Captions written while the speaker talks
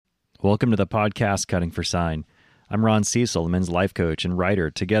Welcome to the podcast Cutting for Sign. I'm Ron Cecil, a men's life coach and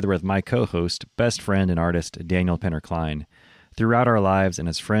writer, together with my co-host, best friend and artist, Daniel Penner Klein. Throughout our lives and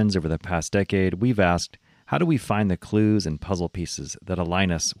as friends over the past decade, we've asked, how do we find the clues and puzzle pieces that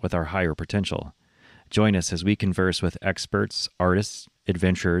align us with our higher potential? Join us as we converse with experts, artists,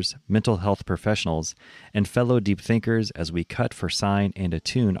 adventurers, mental health professionals, and fellow deep thinkers as we cut for sign and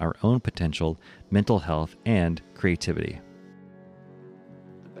attune our own potential, mental health, and creativity.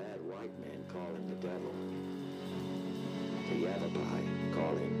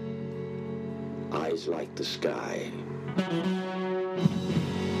 Eyes like the sky.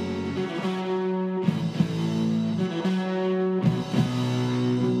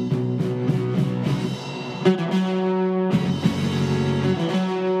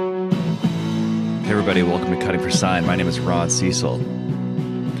 Hey everybody, welcome to Cutting for Sign. My name is Ron Cecil.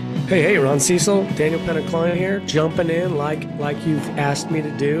 Hey, Ron Cecil, Daniel Penner Klein here, jumping in like you've asked me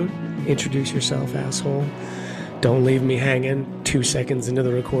to do. Introduce yourself, asshole. Don't leave me hanging 2 seconds into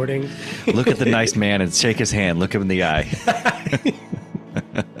the recording. Look at the nice man and shake his hand. Look him in the eye.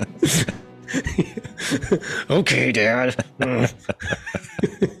 Okay, Dad.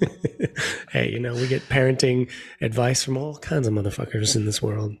 Hey, we get parenting advice from all kinds of motherfuckers in this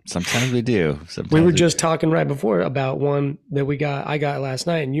world. Sometimes we do. We were just talking right before about one that I got last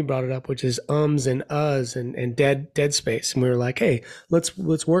night, and you brought it up, which is ums and uhs and dead space. And we were like, hey, let's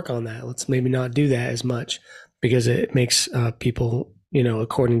work on that. Let's maybe not do that as much, because it makes people,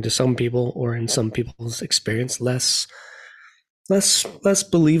 according to some people or in some people's experience, less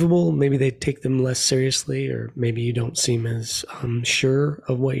believable. Maybe they take them less seriously, or maybe you don't seem as sure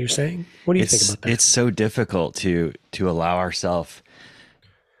of what you're saying. What do you think about that? It's so difficult to allow ourselves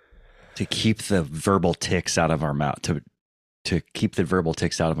to keep the verbal ticks out of our mouth, to keep the verbal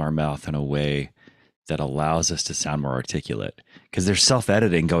ticks out of our mouth in a way that allows us to sound more articulate, because there's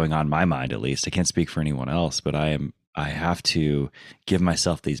self-editing going on in my mind, at least. I can't speak for anyone else, but I have to give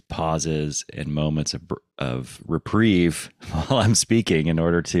myself these pauses and moments of reprieve while I'm speaking in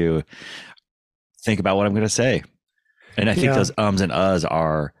order to think about what I'm going to say. And I think those ums and uhs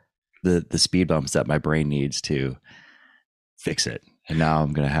are the speed bumps that my brain needs to fix it. And now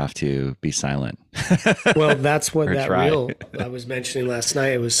I'm going to have to be silent. Well, that's what that try. reel I was mentioning last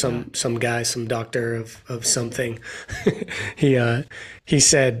night. It was some guy, some doctor of something. He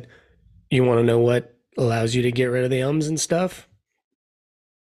said, you want to know what allows you to get rid of the ums and stuff?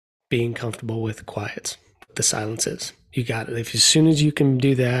 Being comfortable with quiets, the silences. You got it. As soon as you can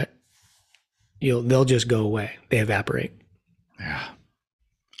do that, they'll just go away. They evaporate. Yeah.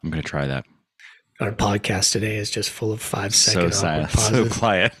 I'm going to try that. Our podcast today is just full of 5-second so silent, pauses. so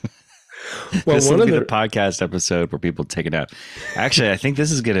quiet. Well, this will be the podcast episode where people take it out. Actually, I think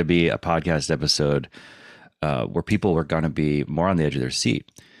this is going to be a podcast episode where people are going to be more on the edge of their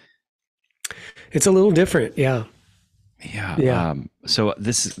seat. It's a little different, yeah. Yeah. So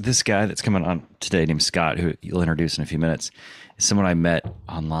this guy that's coming on today, named Scott, who you'll introduce in a few minutes, is someone I met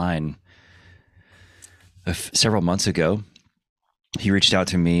online several months ago. He reached out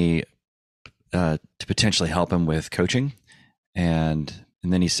to me to potentially help him with coaching, and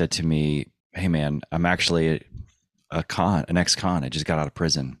then he said to me, "Hey man, I'm actually an ex-con. I just got out of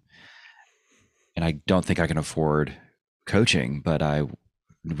prison, and I don't think I can afford coaching, but I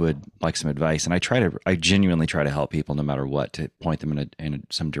would like some advice." And I genuinely try to help people no matter what, to point them in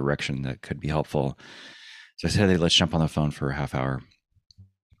some direction that could be helpful. So I said, "Hey, let's jump on the phone for a half hour."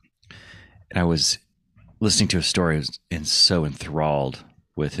 And I was listening to his story and so enthralled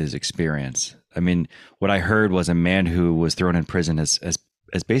with his experience. I mean, what I heard was a man who was thrown in prison as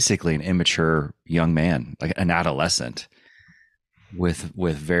basically an immature young man, like an adolescent, with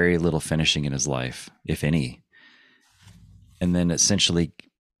very little finishing in his life, if any, and then essentially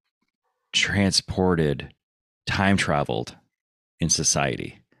time traveled in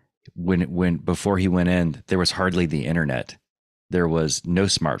society. When before he went in, there was hardly the internet, there was no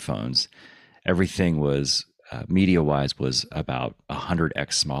smartphones, everything was media wise was about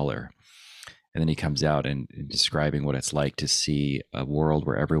 100x smaller. And then he comes out and describing what it's like to see a world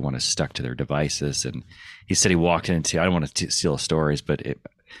where everyone is stuck to their devices. And he said he walked into, I don't want to steal stories, but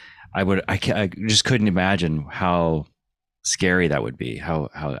I just couldn't imagine how scary that would be, how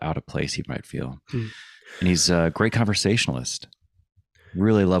out of place he might feel. And he's a great conversationalist,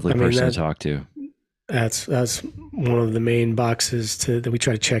 really lovely person to talk to. That's one of the main boxes that we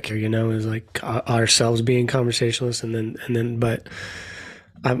try to check here, is like ourselves being conversationalists, and then but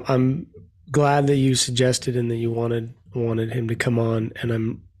I'm glad that you suggested and that you wanted him to come on, and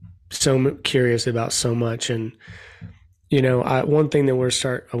I'm so curious about so much. And one thing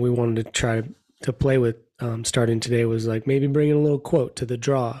that we wanted to try to play with starting today was like maybe bringing a little quote to the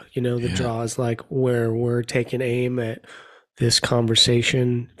draw. You know, the draw is like where we're taking aim at this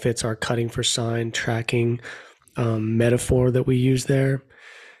conversation, fits our cutting for sign, tracking metaphor that we use there.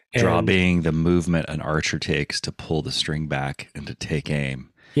 Draw being the movement an archer takes to pull the string back and to take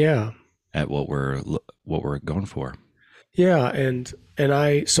aim. Yeah. At what we're going for. Yeah, and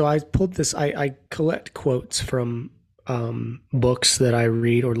I pulled this. I collect quotes from books that I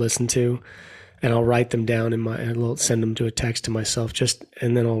read or listen to, and I'll write them down and I'll send them to a text to myself,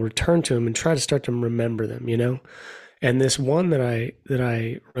 and then I'll return to them and try to start to remember them. You know, and this one that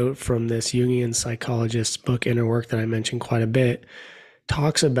I wrote from this Jungian psychologist's book, Inner Work, that I mentioned quite a bit,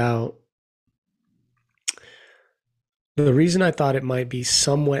 talks about the reason I thought it might be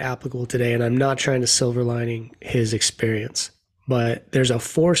somewhat applicable today, and I'm not trying to silver lining his experience, but there's a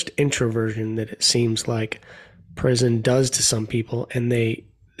forced introversion that it seems like prison does to some people, and they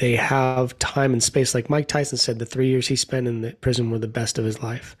have time and space. Like Mike Tyson said, the 3 years he spent in the prison were the best of his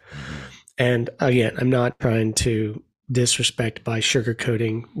life. And again, I'm not trying to disrespect by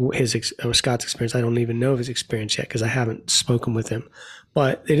sugarcoating Scott's experience. I don't even know of his experience yet because I haven't spoken with him.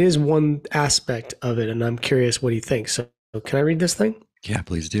 But it is one aspect of it, and I'm curious what he thinks. So can I read this thing? Yeah,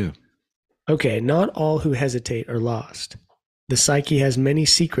 please do. Okay, not all who hesitate are lost. The psyche has many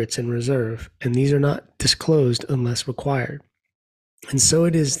secrets in reserve, and these are not disclosed unless required. And so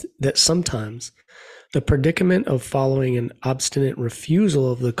it is that sometimes the predicament of following an obstinate refusal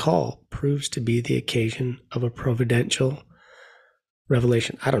of the call proves to be the occasion of a providential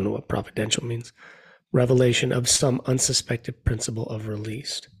revelation. I don't know what providential means. Revelation of some unsuspected principle of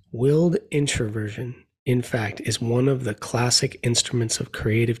release. Willed introversion, in fact, is one of the classic instruments of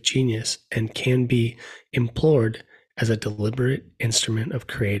creative genius and can be implored as a deliberate instrument of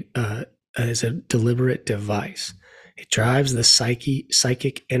as a deliberate device. It drives the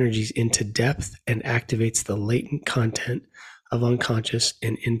psychic energies into depth and activates the latent content of unconscious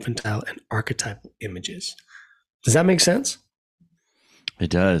and infantile and archetypal images. Does that make sense? It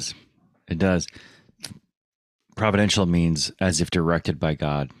does. It does. Providential means as if directed by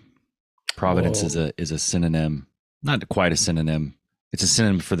God. Providence is a synonym, not quite a synonym. It's a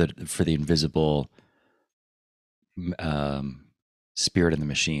synonym for the invisible spirit in the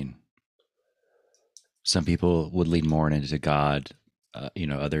machine. Some people would lean more into God,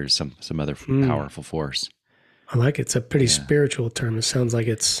 others some other powerful force. I like it. It's a pretty spiritual term. It sounds like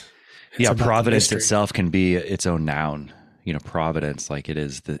it's providence itself can be its own noun. Providence, like it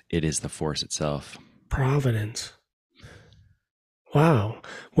is the force itself. Providence. Wow.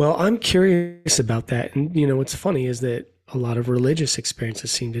 Well, I'm curious about that. And what's funny is that a lot of religious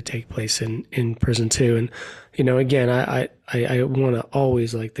experiences seem to take place in prison too. And again, I want to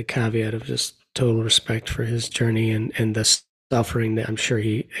always like the caveat of just total respect for his journey and the suffering that I'm sure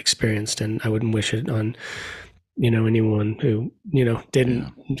he experienced, and I wouldn't wish it on anyone who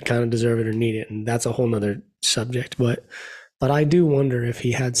didn't kind of deserve it or need it, and that's a whole nother subject. But I do wonder if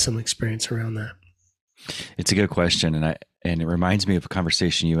he had some experience around that. It's a good question, and it reminds me of a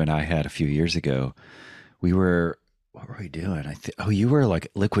conversation you and I had a few years ago. What were we doing? You were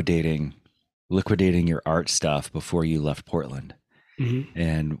like liquidating your art stuff before you left Portland. Mm-hmm.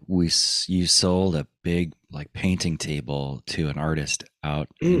 And you sold a big like painting table to an artist out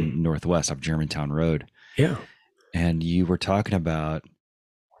in Northwest up Germantown Road. Yeah. And you were talking about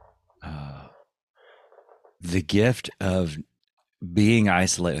the gift of being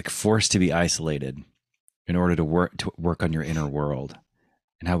isolated, like forced to be isolated in order to work on your inner world,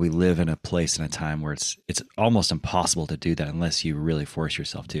 and how we live in a place and a time where it's almost impossible to do that unless you really force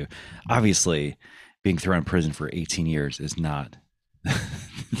yourself to. Obviously, being thrown in prison for 18 years is not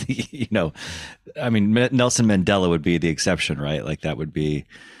Nelson Mandela would be the exception, right? Like that would be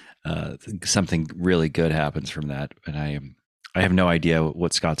something really good happens from that. And I have no idea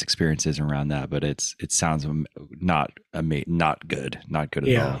what Scott's experience is around that, but it sounds not good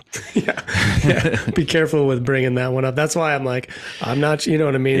at all. Yeah. Be careful with bringing that one up. That's why I'm like, I'm not, you know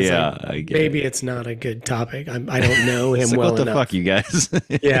what I mean? It's like, maybe it's not a good topic. I don't know him well enough. What the fuck, you guys?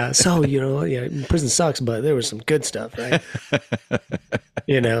 Yeah. So, prison sucks, but there was some good stuff, right?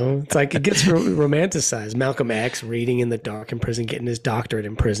 It's like it gets romanticized. Malcolm X reading in the dark in prison, getting his doctorate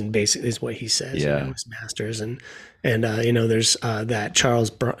in prison, basically is what he says. Yeah. His master's and there's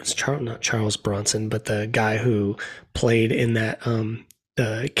that not Charles Bronson, but the guy who played in that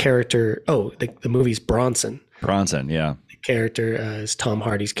the character. Oh, the movie's Bronson. Bronson, yeah. The character is Tom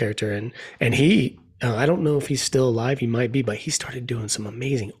Hardy's character, and he. I don't know if he's still alive. He might be, but he started doing some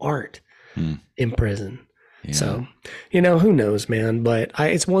amazing art in prison. Yeah. So, who knows, man? But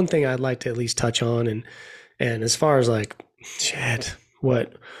it's one thing I'd like to at least touch on, and as far as like, shit,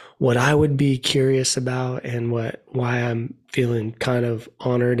 what what I would be curious about and why I'm feeling kind of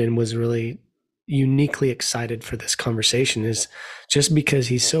honored and was really uniquely excited for this conversation is just because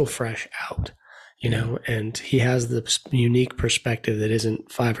he's so fresh out, and he has the unique perspective that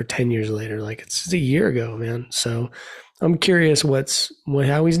isn't 5 or 10 years later. Like it's just a year ago, man. So I'm curious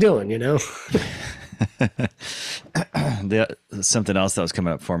how he's doing. Something else that was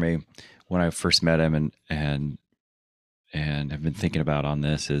coming up for me when I first met him and I've been thinking about on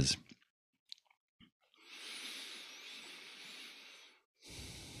this is,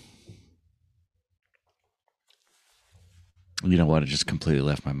 you know what? It just completely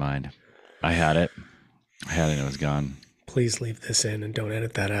left my mind. I had it and it was gone. Please leave this in and don't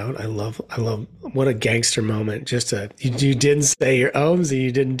edit that out. I love what a gangster moment. You didn't say your ums and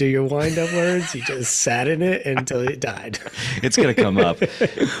you didn't do your wind up words. You just sat in it until it died. It's going to come up.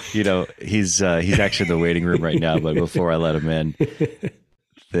 He's actually in the waiting room right now, but before I let him in,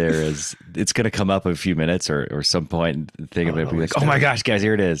 it's going to come up in a few minutes or some point and think of it, be like, oh my gosh, guys,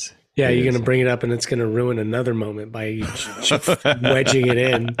 here it is. Yeah, you're going to bring it up and it's going to ruin another moment by wedging it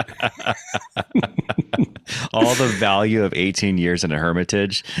in. All the value of 18 years in a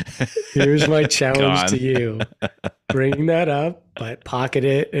hermitage. Here's my challenge to you. Bring that up, but pocket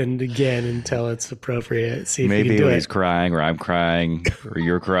it and again until it's appropriate. See if maybe you can do when it. He's crying or I'm crying or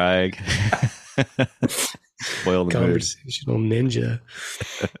you're crying. Spoil the Conversational ninja.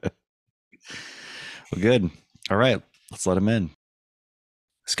 Well, good. All right. Let's let him in.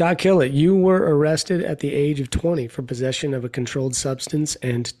 Scott Killett, you were arrested at the age of 20 for possession of a controlled substance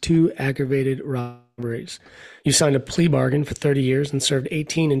and 2 aggravated robberies. You signed a plea bargain for 30 years and served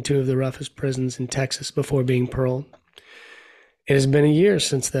 18 in 2 of the roughest prisons in Texas before being paroled. It has been a year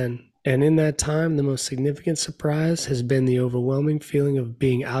since then, and in that time, the most significant surprise has been the overwhelming feeling of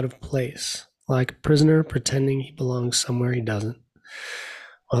being out of place, like a prisoner pretending he belongs somewhere he doesn't.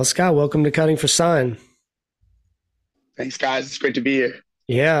 Well, Scott, welcome to Cutting for Sign. Thanks, guys. It's great to be here.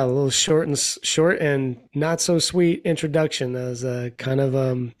 Yeah, a little short and not so sweet introduction. That was a kind of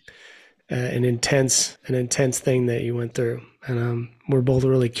an intense thing that you went through, and we're both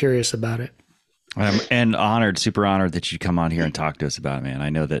really curious about it. And honored, super honored that you come on here and talk to us about it, man.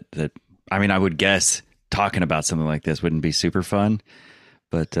 I know that I mean, I would guess talking about something like this wouldn't be super fun,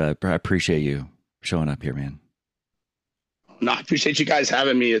 but I appreciate you showing up here, man. No, I appreciate you guys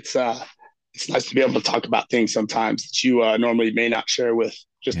having me. It's nice to be able to talk about things sometimes that you normally may not share with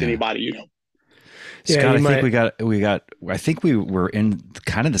just anybody, Scott, I think we were in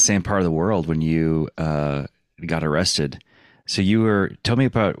kind of the same part of the world when you got arrested. So tell me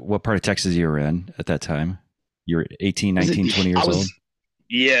about what part of Texas you were in at that time. You were 18, 19, 20 years old?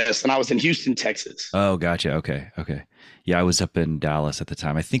 Yes, and I was in Houston, Texas. Oh, gotcha. Okay. Yeah, I was up in Dallas at the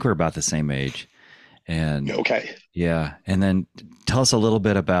time. I think we're about the same age. And okay. Yeah. And then tell us a little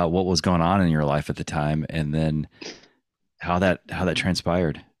bit about what was going on in your life at the time and then how that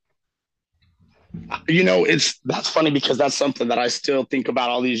transpired. That's funny because that's something that I still think about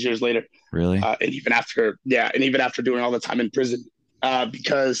all these years later. Really? And even after doing all the time in prison,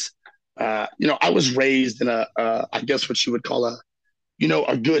 because I was raised in I guess what you would call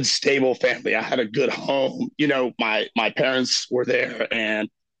a good stable family. I had a good home. My parents were there and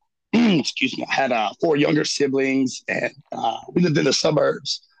excuse me, I had 4 younger siblings and we lived in the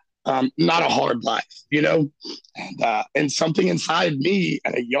suburbs. Not a hard life, and something inside me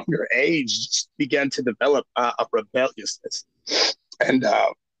at a younger age just began to develop a rebelliousness, and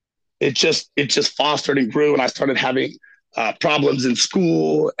it just fostered and grew, and I started having problems in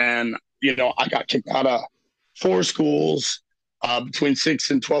school, and I got kicked out of 4 schools between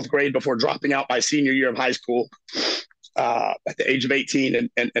 6th and 12th grade before dropping out my senior year of high school at the age of 18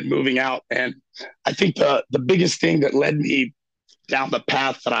 and moving out. And I think the biggest thing that led me down the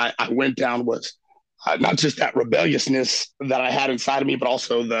path that I went down was not just that rebelliousness that I had inside of me, but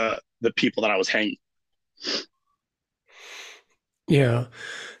also the people that I was hanging. Yeah.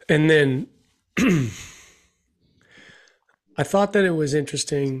 And then I thought that it was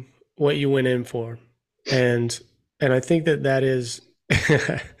interesting what you went in for. And I think that is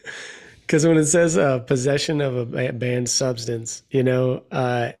because when it says possession of a banned substance,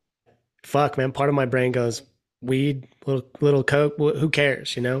 fuck, man, part of my brain goes, weed, little coke, who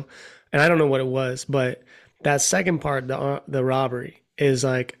cares, And I don't know what it was, but that second part, the robbery, is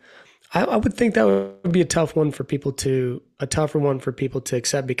like, I would think that would be a tougher one for people to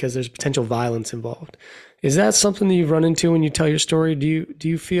accept because there's potential violence involved. Is that something that you've run into when you tell your story? Do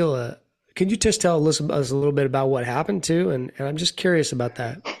you feel could you just tell us a little bit about what happened too? And I'm just curious about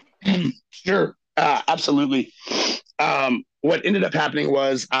that. Sure. Absolutely. What ended up happening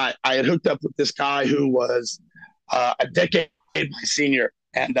was I had hooked up with this guy who was a decade my senior.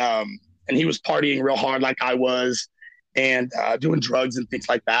 and he was partying real hard like I was, and doing drugs and things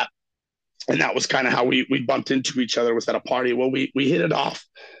like that. And that was kind of how we bumped into each other, was at a party. Well, we hit it off.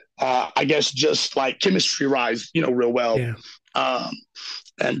 I guess just like chemistry rise, real well. Yeah.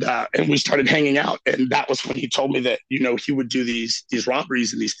 And we started hanging out, and that was when he told me that he would do these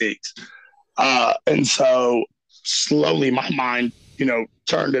robberies and these things. And so slowly my mind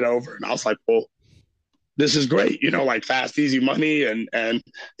turned it over, and I was like, well, this is great, like fast, easy money. And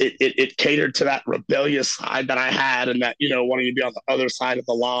it catered to that rebellious side that I had, and that, wanting to be on the other side of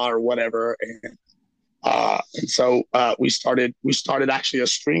the law or whatever. And so we started actually a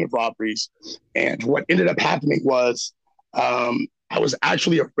string of robberies. And what ended up happening was I was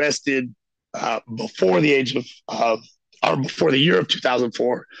actually arrested before the age of or before the year of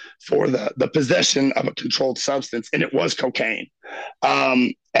 2004 for the possession of a controlled substance, and it was cocaine.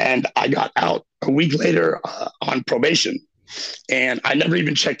 And I got out a week later on probation, and I never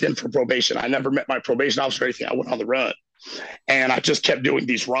even checked in for probation. I never met my probation officer or anything. I went on the run, and I just kept doing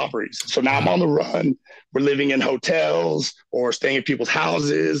these robberies. So now I'm on the run. We're living in hotels or staying at people's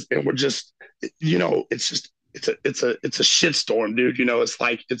houses, and we're just, it's a shit storm, dude. It's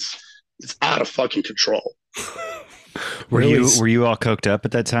like it's out of fucking control. Were you all coked up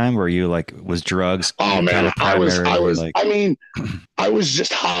at that time? Were you like, was drugs? Oh man, I was like... I mean, I was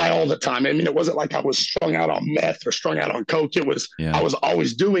just high all the time. I mean, it wasn't like I was strung out on meth or strung out on coke. It was, I was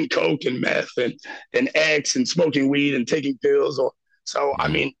always doing coke and meth and X and smoking weed and taking pills. So I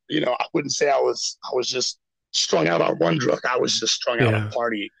mean, I wouldn't say I was just strung out on one drug. I was just strung out on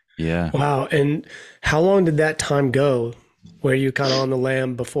partying. Yeah. Wow. And how long did that time go where you kind of on the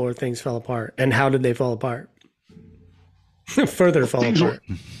lam before things fell apart? And how did they fall apart? Further fall apart.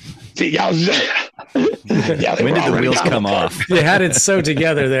 See, when did the wheels come off? You had it so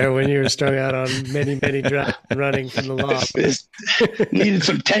together there when you were strung out on many drugs running from the law. Needed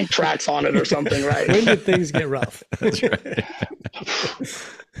some tank tracks on it or something, right? When did things get rough? That's right.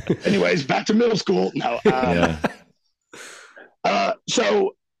 Anyways, back to middle school. No.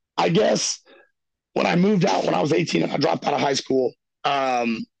 So I guess when I moved out when I was 18 and I dropped out of high school,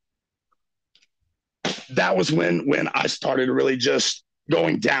 that was when I started really just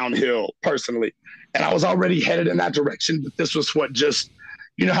going downhill personally. And I was already headed in that direction, but this was what just,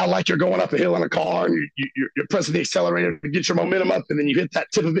 how like you're going up a hill in a car and you're pressing the accelerator to get your momentum up, and then you hit that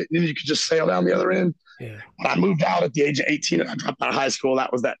tip of it, and then you could just sail down the other end. Yeah. When I moved out at the age of 18 and I dropped out of high school,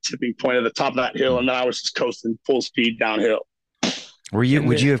 that was that tipping point at the top of that hill, and then I was just coasting full speed downhill.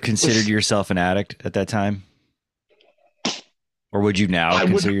 Would you have considered yourself an addict at that time? Or would you now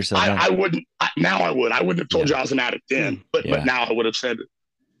consider yourself? I wouldn't. Now I would. I wouldn't have told you I was an addict then, but now I would have said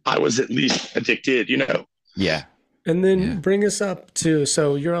I was at least addicted. Yeah. And then bring us up to,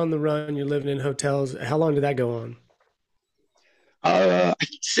 so you're on the run. You're living in hotels. How long did that go on?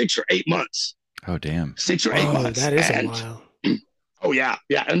 6 or 8 months. Oh damn. 6 or 8 months. That is a while. Oh yeah.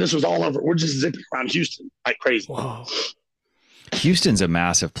 And this was all over. We're just zipping around Houston like crazy. Wow. Houston's a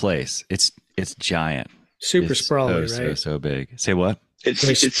massive place. It's giant. Super sprawly, right? So big. Say what? It's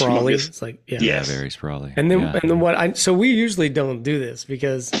sprawly. Humongous. It's like, very sprawly. And then so we usually don't do this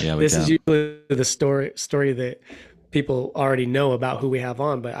because this is usually the story that people already know about who we have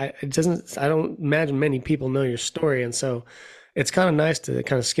on, but I don't imagine many people know your story. And so it's kind of nice to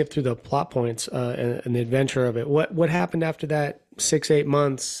kind of skip through the plot points and the adventure of it. What happened after that 6-8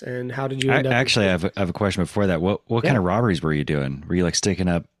 months, and how did you end up? Actually, I have a question before that. What kind of robberies were you doing? Were you like sticking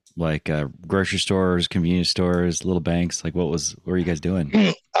up like grocery stores, convenience stores, little banks? Like what were you guys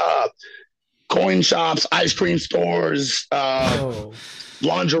doing? Coin shops, ice cream stores,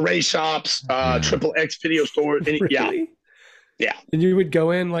 lingerie shops, triple X video stores. Really? Yeah. And you would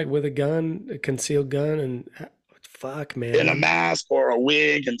go in like with a concealed gun, and fuck, man. In a mask or a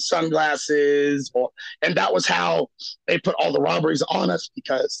wig and sunglasses, and that was how they put all the robberies on us,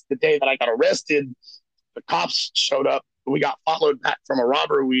 because the day that I got arrested, the cops showed up. We got followed back from a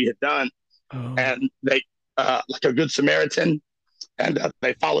robbery we had done, and they, like a good Samaritan, and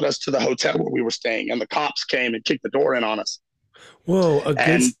they followed us to the hotel where we were staying, and the cops came and kicked the door in on us. Whoa, a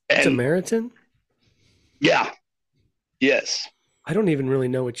good Samaritan? Yeah. Yes. I don't even really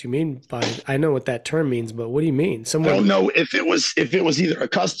know what you mean by it. I know what that term means, but what do you mean? I don't know if it was either a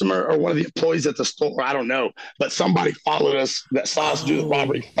customer or one of the employees at the store. I don't know, but somebody followed us that saw us do the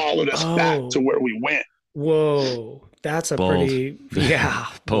robbery, followed us back to where we went. Whoa, that's a pretty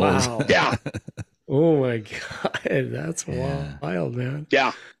Bold. Wow. Yeah. Oh my God, that's wild, man.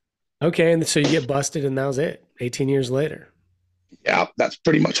 Yeah. Okay, and so you get busted, and that was it. 18 years later. Yeah, that's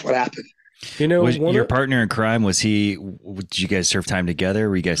pretty much what happened. Was your partner in crime, did you guys serve time together?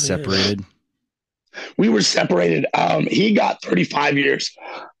 Were you guys separated? We were separated. He got 35 years.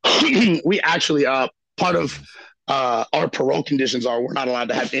 We actually, part of our parole conditions are we're not allowed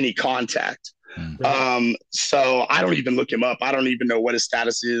to have any contact. So I don't even look him up. I don't even know what his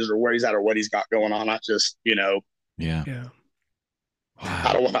status is or where he's at or what he's got going on. I just, Yeah. Yeah.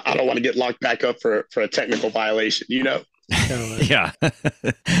 Wow. I don't want to get locked back up for a technical violation, Yeah.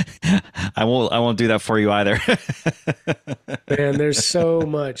 I won't do that for you either. Man, there's so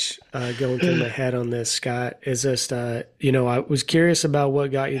much going through my head on this, Scott. It's just, I was curious about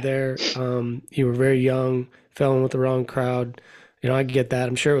what got you there. You were very young, fell in with the wrong crowd. I get that.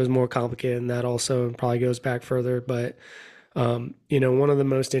 I'm sure it was more complicated than that also, and probably goes back further. But, one of the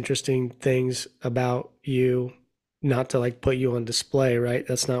most interesting things about you, not to like put you on display, right?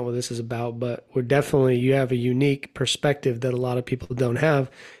 That's not what this is about, but you have a unique perspective that a lot of people don't have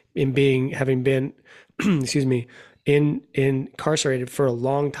having been, excuse me, incarcerated for a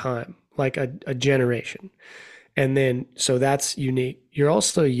long time, like a generation. And then, so that's unique. You're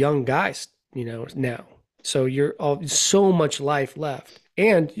also a young guy, now. So you're all so much life left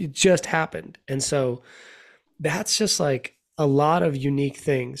and it just happened. And so that's just like a lot of unique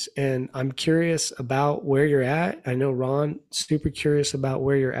things. And I'm curious about where you're at. I know Ron, super curious about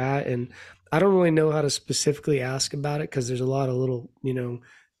where you're at. And I don't really know how to specifically ask about it because there's a lot of little,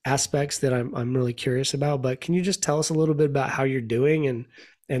 aspects that I'm really curious about. But can you just tell us a little bit about how you're doing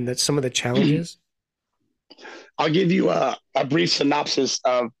and that some of the challenges? I'll give you a brief synopsis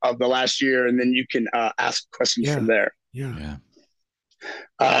of the last year, and then you can ask questions from there. Yeah.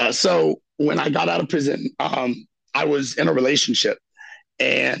 So when I got out of prison, I was in a relationship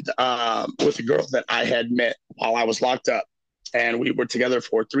and with a girl that I had met while I was locked up, and we were together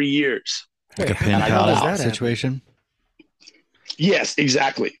for 3 years. Like a pen pal situation? Yes,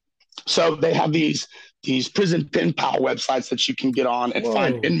 exactly. So they have these prison pen pal websites that you can get on and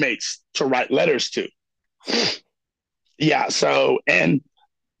find inmates to write letters to. Yeah. So, and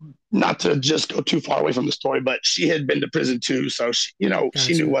not to just go too far away from the story, but she had been to prison too. So she, Gotcha.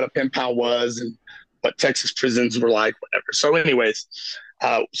 She knew what a pen pal was and what Texas prisons were like, whatever. So anyways,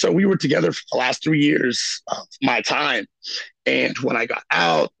 so we were together for the last 3 years of my time. And when I got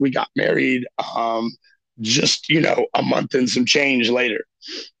out, we got married just, a month and some change later.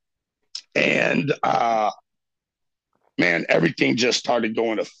 And man, everything just started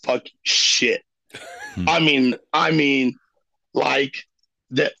going to fucking shit. I mean, like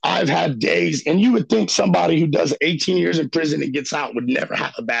that I've had days, and you would think somebody who does 18 years in prison and gets out would never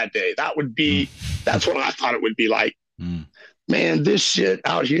have a bad day. That's what I thought it would be like. Man, this shit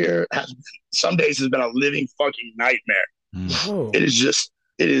out here some days has been a living fucking nightmare. It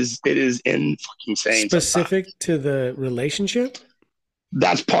is in fucking insane. Specific to the relationship?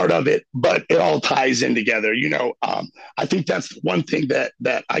 That's part of it, but it all ties in together. I think that's one thing that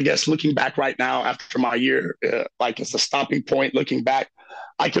I guess looking back right now after my year, like it's a stopping point looking back,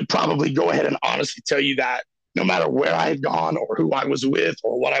 I could probably go ahead and honestly tell you that no matter where I had gone or who I was with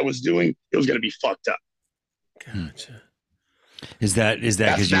or what I was doing, it was going to be fucked up. Gotcha. Is that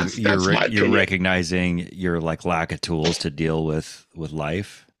because you're recognizing your like lack of tools to deal with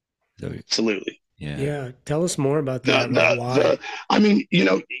life? Absolutely. Yeah. Tell us more about that. Why?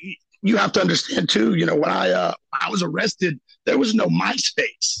 You have to understand too, when I was arrested, there was no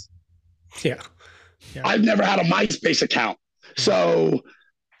MySpace. Yeah. I've never had a MySpace account. So,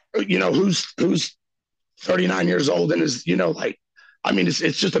 who's 39 years old and is,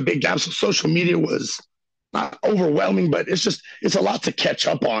 it's just a big gap. So social media was not overwhelming, but it's a lot to catch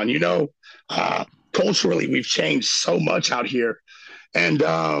up on, culturally, we've changed so much out here. And,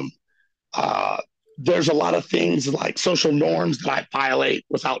 there's a lot of things like social norms that I violate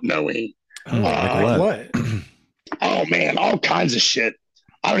without knowing. Like what? Oh man, all kinds of shit.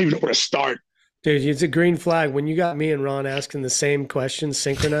 I don't even know where to start. Dude, it's a green flag. When you got me and Ron asking the same questions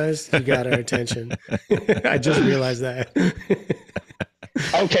synchronized, you got our attention. I just realized that.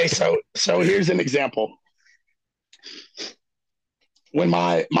 Okay, so here's an example. When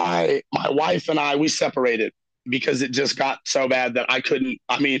my wife and we separated because it just got so bad that I couldn't.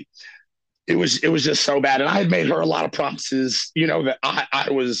 It was just so bad. And I had made her a lot of promises, that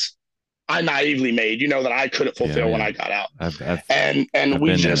I naively made, that I couldn't fulfill when I got out. It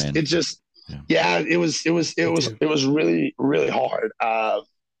was really, really hard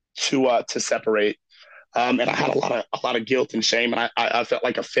to separate. And I had a lot of guilt and shame, and I felt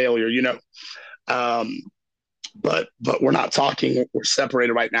like a failure, but we're not talking, we're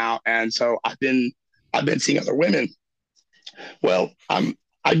separated right now. And so I've been seeing other women. Well,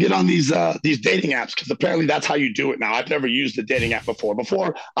 I get on these dating apps because apparently that's how you do it now. I've never used a dating app before.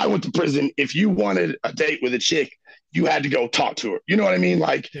 Before I went to prison, if you wanted a date with a chick, you had to go talk to her. You know what I mean?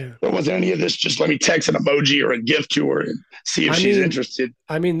 Like Yeah. there wasn't any of this. Just let me text an emoji or a gift to her and see if she's interested.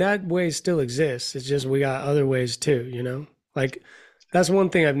 I mean, that way still exists. It's just we got other ways too, you know? Like that's one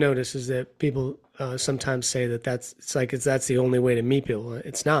thing I've noticed is that people sometimes say that that's the only way to meet people.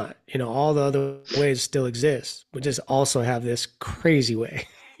 It's not. You know, all the other ways still exist. We just also have this crazy way.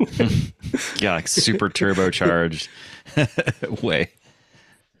 Yeah, like super turbocharged way.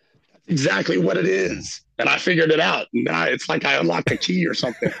 Exactly what it is. And I figured it out. Now it's like I unlocked a key or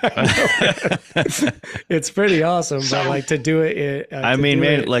something. It's pretty awesome, So- but like to do it. I to mean, do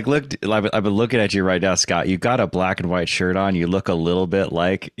man, it- like look, I've been looking at you right now, Scott. You got a black and white shirt on. You look a little bit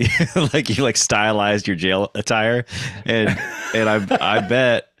like like you like stylized your jail attire, and I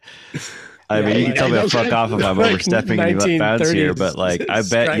bet. I Yeah, mean, you like- can tell me to fuck off if I'm like overstepping any bounds here, but like, I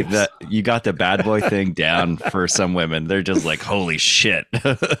bet you stripes. that you got the bad boy thing down for some women. They're just like, holy shit,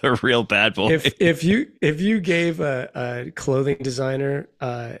 a real bad boy. if you gave a clothing designer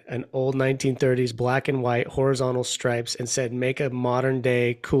an old 1930s black and white horizontal stripes and said make a modern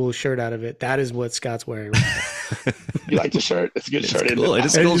day cool shirt out of it, that is what Scott's wearing right now. You like the shirt? It's a good shirt. cool. Isn't It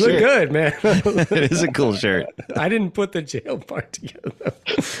is it? And cool you look shirt. good, man. It is a cool shirt. I didn't put the jail part together.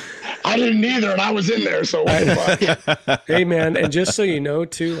 I didn't either, and I was in there. So what the fuck? Hey man, and just so you know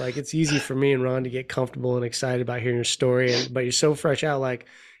too, like it's easy for me and Ron to get comfortable and excited about hearing your story, but you're so fresh out. Like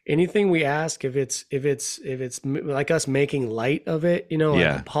anything we ask, if it's like us making light of it, you know, like,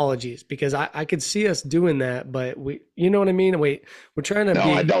 Yeah. apologies, because I could see us doing that, but you know what I mean? Wait, we're trying to No, be.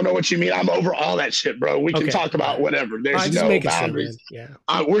 I don't know what you mean. I'm over all that shit, bro. We can Okay. talk about whatever. I There's just no make it sure, boundaries. man.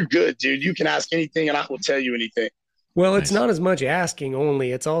 Yeah. We're good, dude. You can ask anything, and I will tell you anything. Well, it's Nice. not as much asking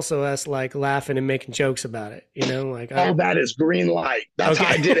only. It's also us like laughing and making jokes about it. You know, like All that is green light. That's Okay.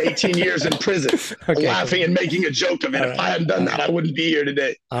 how I did 18 years in prison, Okay, laughing and making a joke of it. All If right. I hadn't done that, I wouldn't be here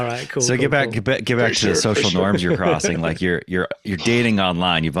today. all right, cool. So cool, get back, cool. get back For to the sure, social for sure. norms you're crossing. Like you're dating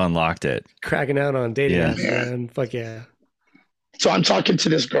online. You've unlocked it. Cracking out on dating Yeah. apps, man. Fuck yeah. So I'm talking to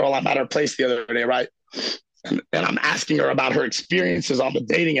this girl. I'm at her place the other day, right? And I'm asking her about her experiences on the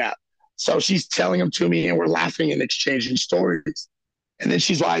dating app. So she's telling them to me, and we're laughing and exchanging stories. And then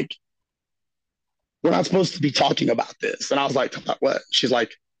she's like, "We're not supposed to be talking about this." And I was like, "About what?" She's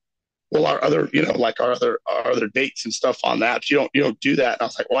like, "Well, our other, like our other dates and stuff on the apps. You don't do that." And I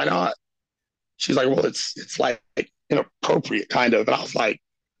was like, "Why not?" She's like, "Well, it's like inappropriate, kind of." And I was like,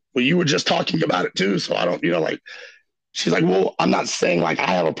 "Well, you were just talking about it too, so I don't, like." She's like, "Well, I'm not saying like I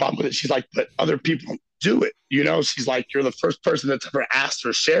have a problem with it." She's like, "But other people do it, She's like, "You're the first person that's ever asked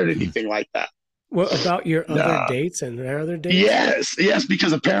or shared anything like that." What about your other Nah. dates and their other dates? Yes,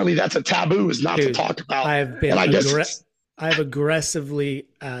 because apparently that's a taboo, is not to Dude, talk about. I have been And I guess I've aggressively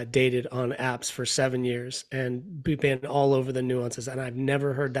dated on apps for 7 years and been all over the nuances, and I've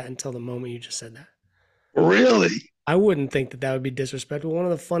never heard that until the moment you just said that. really, I wouldn't think that would be disrespectful. One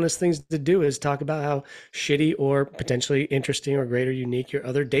of the funnest things to do is talk about how shitty or potentially interesting or great or unique your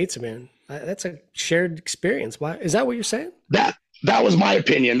other dates have been. That's a shared experience. Why is that what you're saying? that was my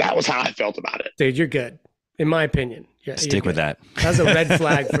opinion. That was how I felt about it. Dude, you're good. In my opinion. Yeah, you're Stick with good. that. That's a red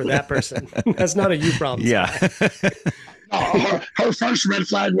flag for that person. That's not a you problem. Yeah. Her first red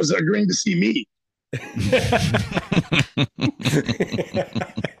flag was agreeing to see me.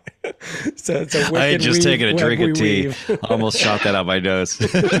 So it's a I wicked had just weave, taken a web drink we of tea. weave. Almost shot that out my nose.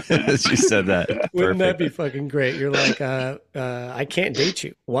 She said that. Wouldn't that Perfect. be fucking great? You're like, I can't date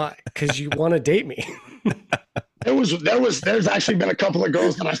you. Why? Because you want to date me. There's actually been a couple of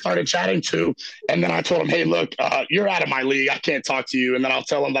girls that I started chatting to, and then I told them, "Hey, look, you're out of my league. I can't talk to you." And then I'll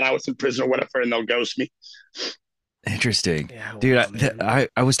tell them that I was in prison or whatever, and they'll ghost me. Interesting. Yeah, Dude, wow, man.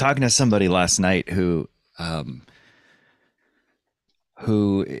 I was talking to somebody last night who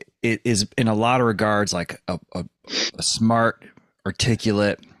is in a lot of regards like a smart,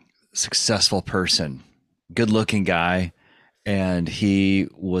 articulate, successful person, good looking guy. And he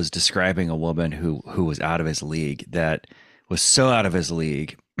was describing a woman who was out of his league, that was so out of his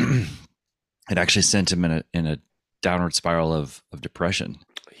league, it actually sent him in a downward spiral of depression.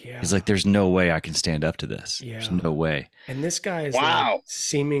 Yeah. He's like, there's no way I can stand up to this. Yeah. There's no way. And this guy is Wow. like,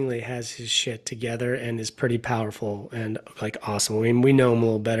 seemingly has his shit together and is pretty powerful and like awesome. I mean, we know him a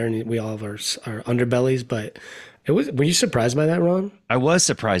little better, and we all have our underbellies. But were you surprised by that, Ron? I was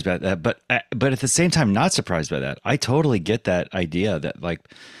surprised by that, but at the same time, not surprised by that. I totally get that idea that like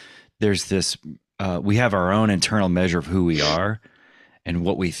there's this, we have our own internal measure of who we are and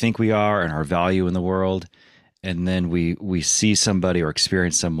what we think we are and our value in the world. And then we see somebody or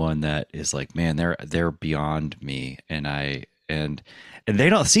experience someone that is like, man, they're beyond me, and they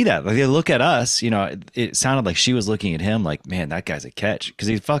don't see that. Like they look at us, it sounded like she was looking at him like, man, that guy's a catch, because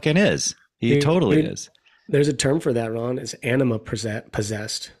he fucking is. He Dude, totally dude, is. There's a term for that, Ron. It's anima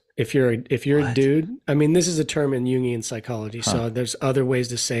possessed. If you're a What? dude, I mean, this is a term in Jungian psychology. Huh. So there's other ways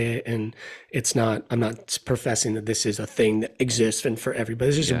to say it, and it's not. I'm not professing that this is a thing that exists and for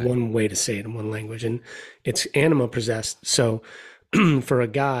everybody. There's just Yeah. one way to say it in one language, and it's anima possessed. So for a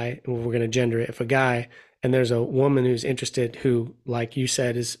guy, we're going to gender it. If a guy and there's a woman who's interested, who, like you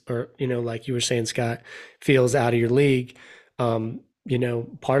said, is, or like you were saying, Scott, feels out of your league.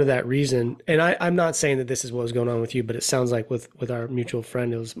 Part of that reason, and I'm not saying that this is what was going on with you, but it sounds like with our mutual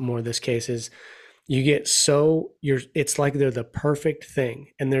friend, it was more this case is you get it's like they're the perfect thing.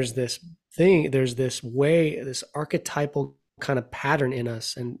 And there's this way, this archetypal kind of pattern in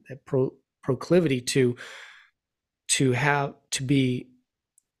us and proclivity to have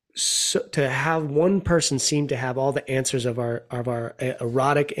one person seem to have all the answers of our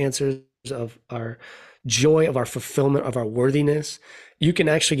erotic answers, of our joy, of our fulfillment, of our worthiness. You can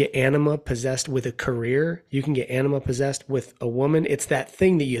actually get anima possessed with a career. You can get anima possessed with a woman. It's that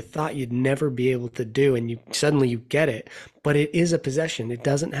thing that you thought you'd never be able to do, and suddenly you get it. But it is a possession. It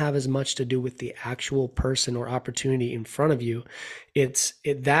doesn't have as much to do with the actual person or opportunity in front of you. It's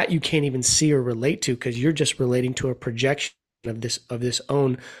that you can't even see or relate to, because you're just relating to a projection of this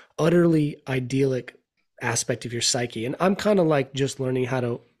own utterly idyllic aspect of your psyche. And I'm kind of like just learning how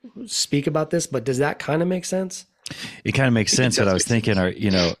to speak about this, but does that kind of make sense? It kind of makes sense. What I was thinking are,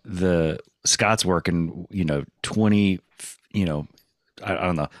 the Scott's working, 20, I don't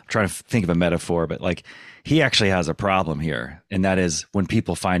know, I'm trying to think of a metaphor, but like he actually has a problem here. And that is when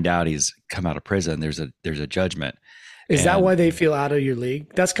people find out he's come out of prison, there's a judgment. Is that why they feel out of your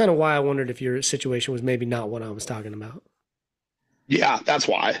league? That's kind of why I wondered if your situation was maybe not what I was talking about. Yeah, that's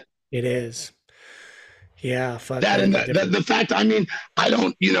why. It is. Yeah, fuck that. And the fact, I mean, I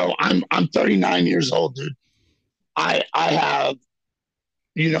don't, I'm 39 years old, dude. I have,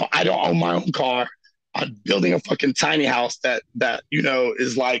 I don't own my own car. I'm building a fucking tiny house that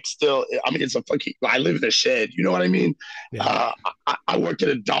is like still, I mean, it's a fucking, I live in a shed. You know what I mean? Yeah. I work at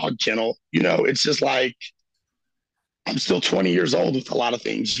a dog kennel. It's just like, I'm still 20 years old with a lot of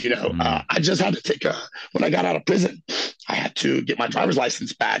things, I just had to when I got out of prison, I had to get my driver's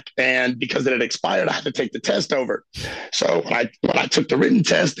license back. And because it had expired, I had to take the test over. So when I took the written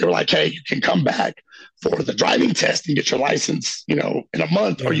test, they were like, hey, you can come back for the driving test and get your license, in a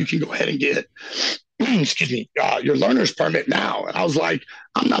month, or you can go ahead and get, your learner's permit now. And I was like,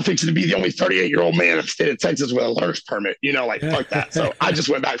 I'm not fixing to be the only 38-year-old man in the state of Texas with a learner's permit, fuck that. So I just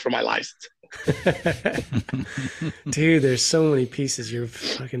went back for my license. Dude, there's so many pieces you're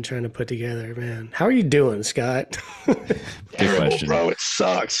fucking trying to put together, man. How are you doing, Scott? Good question, bro. It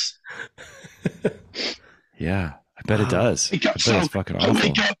sucks. Yeah, I bet it does. I bet it's fucking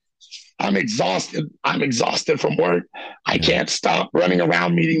awful. I'm exhausted. I'm exhausted from work. I can't stop running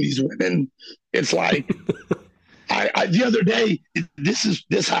around meeting these women. It's like the other day,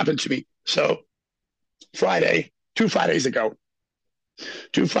 this happened to me. So two Fridays ago,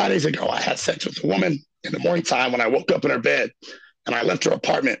 I had sex with a woman in the morning time when I woke up in her bed, and I left her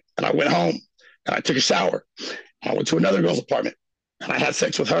apartment and I went home and I took a shower. And I went to another girl's apartment and I had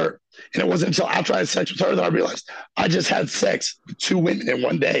sex with her. And it wasn't until after I had sex with her that I realized I just had sex with two women in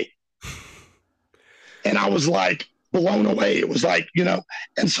one day. And I was like blown away. It was like,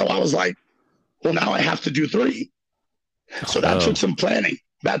 and so I was like, well, now I have to do 3. So that took some planning.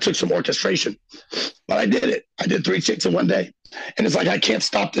 That took some orchestration, but I did it. I did 3 chicks in one day. And it's like, I can't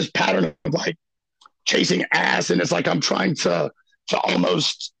stop this pattern of like chasing ass. And it's like, I'm trying to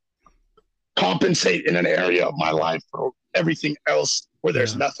almost compensate in an area of my life for everything else where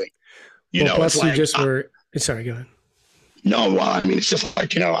there's nothing, plus it's like, you just sorry, go ahead. No, well, I mean, it's just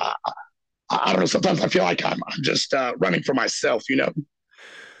like, I don't know. Sometimes I feel like I'm just running for myself, Yeah.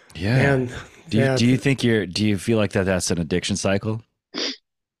 And, do you think do you feel like that's an addiction cycle?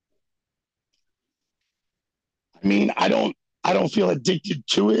 I mean, I don't feel addicted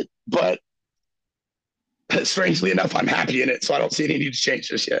to it, but strangely enough, I'm happy in it. So I don't see any need to change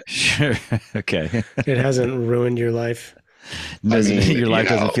this yet. Sure. Okay. It hasn't ruined your life. Your life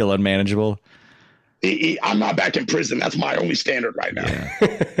doesn't feel unmanageable. I'm not back in prison. That's my only standard right now.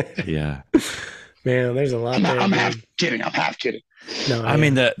 Yeah. Man, there's a lot. I'm half kidding. No, I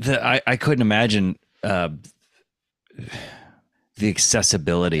mean, I couldn't imagine the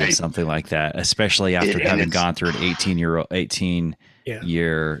accessibility of something like that, especially after having gone through an 18-year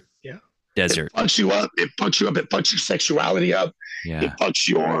desert. It fucks you up. It fucks your sexuality up. Yeah. It fucks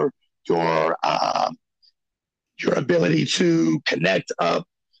your ability to connect up.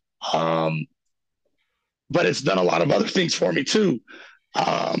 But it's done a lot of other things for me too.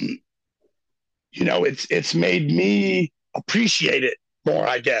 It's made me appreciate it more,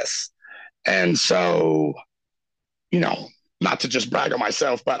 I guess. And so, you know, not to just brag on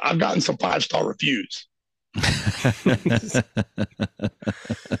myself, but I've gotten some 5-star reviews.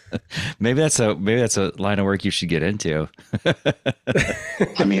 maybe that's a line of work you should get into.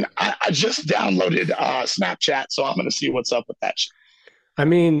 I mean, I just downloaded Snapchat, so I'm going to see what's up with that shit. I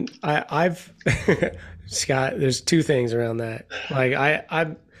mean, I've Scott. There's two things around that. Like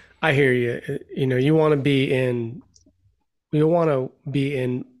I hear you. You know, you want to be in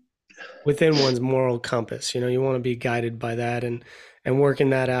within one's moral compass. You know, you want to be guided by that and working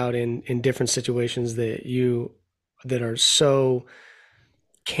that out in different situations that are so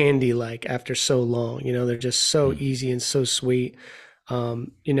candy like after so long. You know, they're just so easy and so sweet.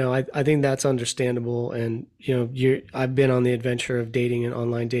 You know, I think that's understandable. And, you know, I've been on the adventure of dating and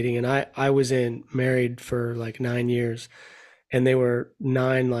online dating, and I was married for like 9 years, and they were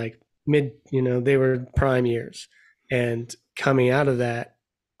nine, like mid, you know, they were prime years. And coming out of that,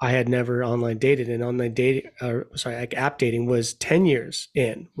 I had never online dated, and online dating, or sorry, like app dating was 10 years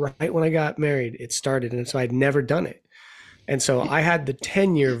in, right when I got married, it started. And so I'd never done it. And so I had the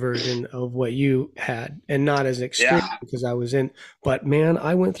 10-year version of what you had, and not as extreme Yeah. because I was in, but man,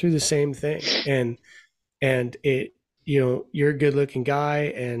 I went through the same thing. And it, you know, you're a good looking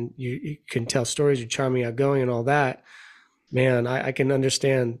guy and you can tell stories, you're charming, outgoing and all that. Man, I can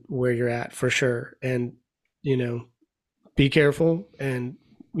understand where you're at for sure. And, you know, be careful. And,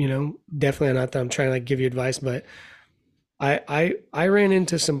 you know, definitely not that I'm trying to like give you advice, but I ran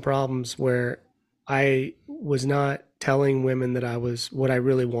into some problems where I was not telling women that I was what I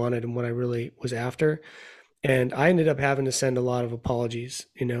really wanted and what I really was after. And I ended up having to send a lot of apologies,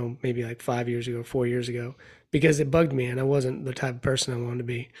 you know, maybe like 5 years ago, 4 years ago, because it bugged me and I wasn't the type of person I wanted to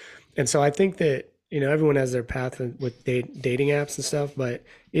be. And so I think that, you know, everyone has their path with dating apps and stuff, but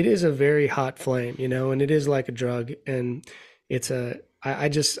it is a very hot flame, you know, and it is like a drug. And I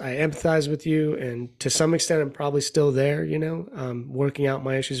empathize with you. And to some extent, I'm probably still there, you know, working out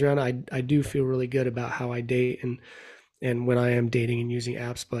my issues around. I do feel really good about how I date and when I am dating and using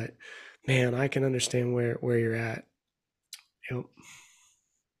apps, but man, I can understand where you're at. Yep.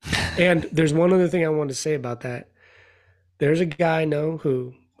 And there's one other thing I wanted to say about that. There's a guy I know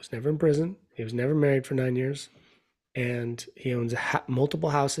who was never in prison. He was never married for 9 years, and he owns multiple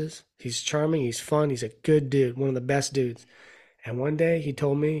houses. He's charming. He's fun. He's a good dude, one of the best dudes. And one day he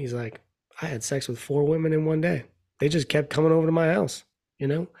told me, he's like, I had sex with 4 women in one day. They just kept coming over to my house, you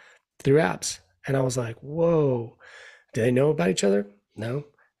know, through apps. And I was like, whoa. Do they know about each other? No.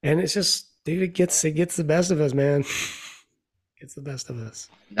 And it's just, dude, it gets the best of us, man. It's the best of us.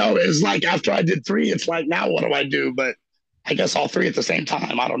 No, it's like after I did 3, it's like, now what do I do? But I guess all 3 at the same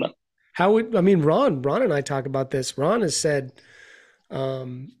time. I don't know. How would I mean Ron and I talk about this. Ron has said,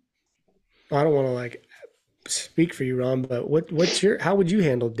 um, I don't want to like speak for you, Ron, but how would you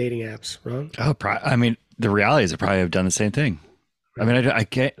handle dating apps, Ron? I mean, the reality is I probably have done the same thing. I mean, I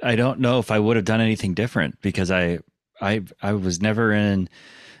can't, I don't know if I would have done anything different because I was never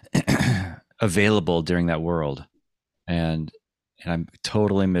available during that world. And I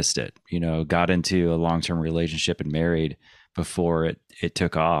totally missed it. You know, got into a long-term relationship and married before it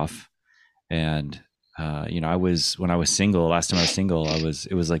took off. And you know, when I was single, last time I was single,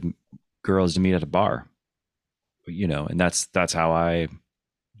 it was like girls to meet at a bar. You know, and that's how I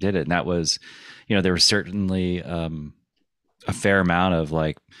did it. And that was, you know, there was certainly a fair amount of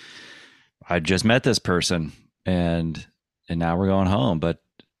like, I just met this person and now we're going home. But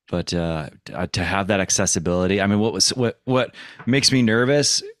to have that accessibility, I mean, what makes me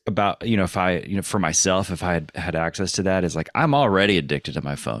nervous about, you know, if I, you know, for myself, if I had access to that is like, I'm already addicted to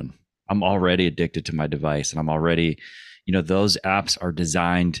my phone. I'm already addicted to my device, and I'm already, you know, those apps are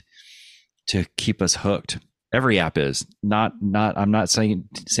designed to keep us hooked. Every app is I'm not saying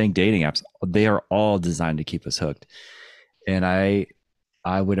dating apps. They are all designed to keep us hooked. And I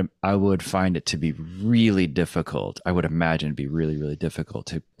would find it to be really difficult. I would imagine it'd be really, really difficult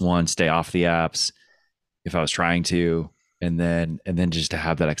to stay off the apps if I was trying to, and then just to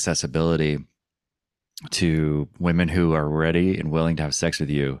have that accessibility to women who are ready and willing to have sex with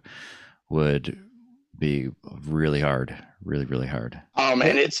you would be really hard, really, really hard. Oh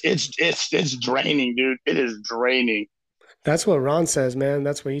man, it's draining, dude. It is draining. That's what Ron says, man.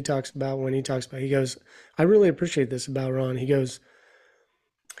 That's what he talks about when he talks about. He goes, I really appreciate this about Ron. He goes,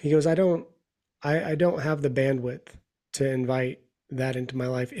 I don't have the bandwidth to invite that into my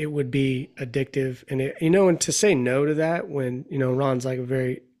life. It would be addictive. And you know, and to say no to that when, you know, Ron's like a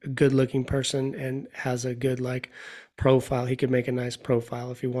very good looking person and has a good like profile, he could make a nice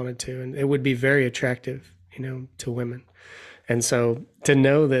profile if he wanted to. And it would be very attractive, you know, to women. And so to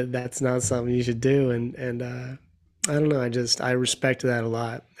know that that's not something you should do. And I don't know. I respect that a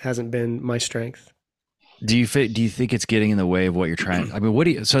lot. Hasn't been my strength. Do you think it's getting in the way of what you're trying? I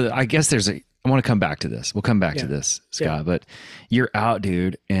mean, so I guess I want to come back to this. We'll come back to this, Scott, but you're out,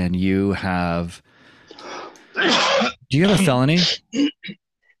 dude, and do you have a felony?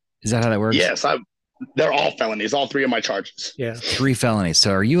 Is that how that works? Yes. They're all felonies, all 3 of my charges. Yeah. 3 felonies.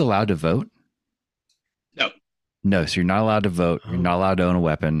 So are you allowed to vote? No. So you're not allowed to vote. You're not allowed to own a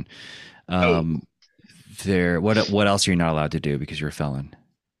weapon. What else are you not allowed to do because you're a felon?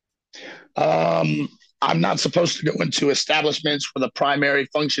 I'm not supposed to go into establishments where the primary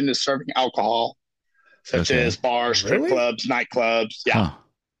function is serving alcohol, such as bars, strip clubs, nightclubs. Yeah. Huh.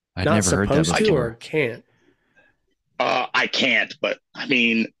 I'd never heard that before. Or can't? I can't, but I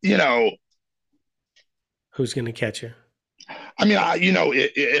mean, who's going to catch you? I mean,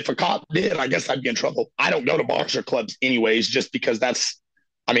 if a cop did, I guess I'd be in trouble. I don't go to bars or clubs anyways, just because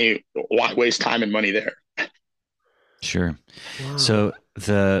why waste time and money there? Sure. Wow. So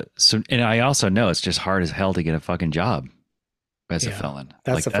and I also know it's just hard as hell to get a fucking job as a felon.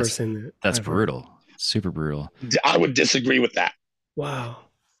 That's the first thing that's brutal. Super brutal. I would disagree with that. Wow.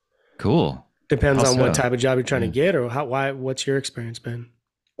 Cool. Depends on what type of job you're trying to get, or what's your experience been?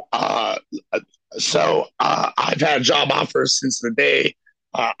 So I've had job offers since the day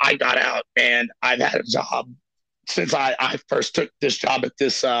I got out, and I've had a job since I first took this job at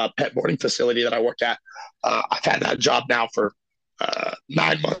this pet boarding facility that I work at. I've had that job now for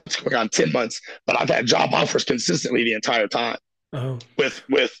 9 months, going on 10 months, but I've had job offers consistently the entire time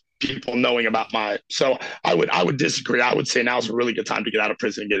with people knowing about so I would disagree. I would say now's a really good time to get out of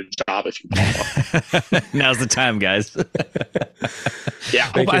prison and get a job if you want. Now's the time, guys. Yeah.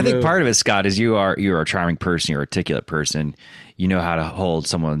 Well, I think part of it, Scott, is you are a charming person, you're an articulate person. You know how to hold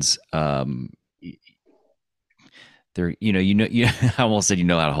someone's I almost said you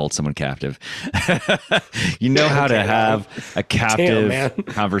know how to hold someone captive. You know how to have a captive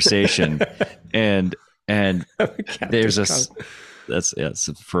conversation, and there's that's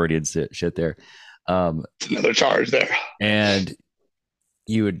some Freudian shit there. Another charge there. And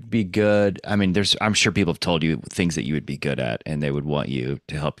you would be good. I mean, I'm sure people have told you things that you would be good at, and they would want you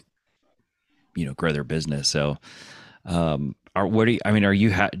to help, grow their business. So, do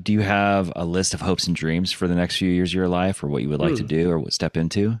you have a list of hopes and dreams for the next few years of your life, or what you would like to do or step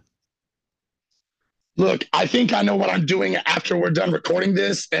into? Look, I think I know what I'm doing after we're done recording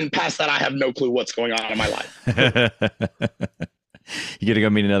this, and past that, I have no clue what's going on in my life. You gonna go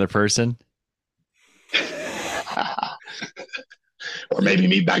meet another person? Or maybe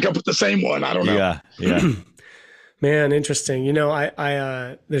meet back up with the same one. I don't know. Yeah. Man, interesting.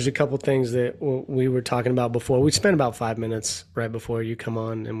 I there's a couple things that we were talking about before. We spent about 5 minutes right before you come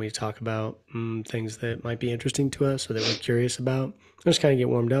on, and we talk about things that might be interesting to us or that we're curious about. Just kind of get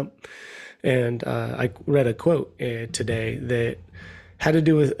warmed up. And I read a quote today that had to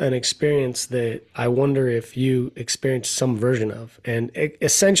do with an experience that I wonder if you experienced some version of. And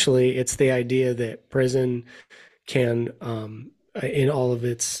essentially, it's the idea that prison can, in all of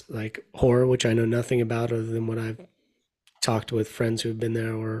its like horror, which I know nothing about other than what I've talked with friends who've been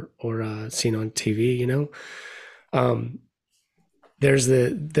there or seen on TV,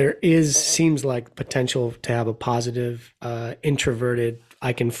 seems like potential to have a positive, introverted,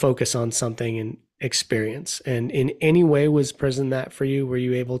 I can focus on something and experience. And in any way, was prison that for you? Were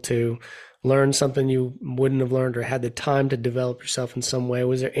you able to learn something you wouldn't have learned, or had the time to develop yourself in some way?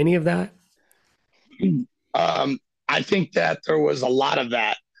 Was there any of that? I think that there was a lot of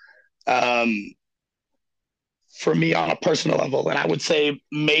that for me on a personal level. And I would say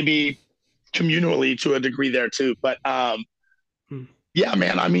maybe communally to a degree there too. But yeah,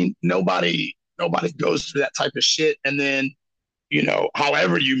 man, I mean, nobody goes through that type of shit. And then,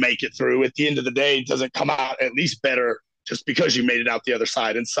 however you make it through, at the end of the day, it doesn't come out at least better just because you made it out the other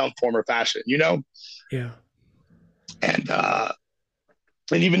side in some form or fashion, Yeah. And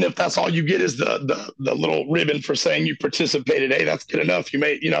even if that's all you get is the little ribbon for saying you participated, hey, that's good enough. You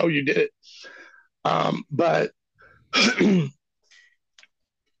made, you did it. But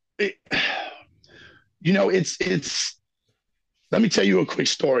it's. Let me tell you a quick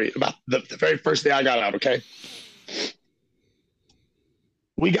story about the very first day I got out. Okay,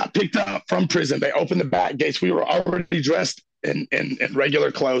 we got picked up from prison. They opened the back gates. We were already dressed in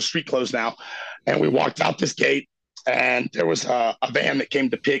regular clothes, street clothes now, and we walked out this gate. And there was a van that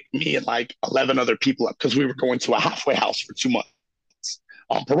came to pick me and like 11 other people up because we were going to a halfway house for 2 months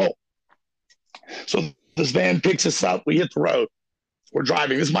on parole. So this van picks us up. We hit the road. We're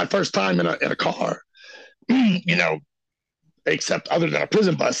driving. This is my first time in a car, except other than a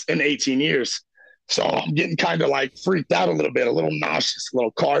prison bus in 18 years. So I'm getting kind of like freaked out a little bit, a little nauseous, a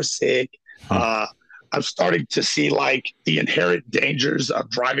little car sick. I'm starting to see like the inherent dangers of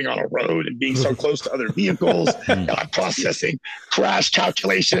driving on a road and being so close to other vehicles. And I'm processing crash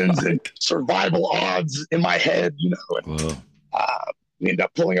calculations and survival odds in my head, you know. And we end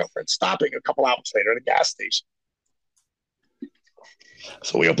up pulling over and stopping a couple hours later at a gas station.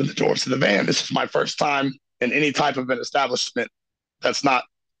 So we open the doors to the van. This is my first time in any type of an establishment that's not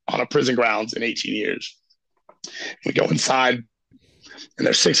on a prison grounds in 18 years. We go inside, and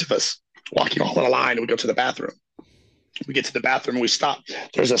there's 6 of us walking all in a line, and we go to the bathroom. We get to the bathroom, and we stop.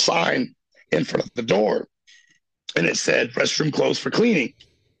 There's a sign in front of the door, and it said, restroom closed for cleaning.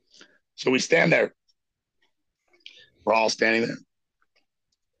 So we stand there. We're all standing there.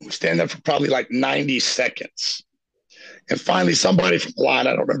 We stand there for probably like 90 seconds. And finally, somebody from the line,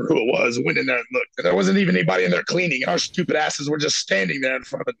 I don't remember who it was, went in there and looked. And there wasn't even anybody in there cleaning. And our stupid asses were just standing there in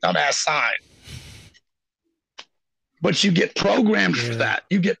front of a dumbass sign. But you get programmed for that.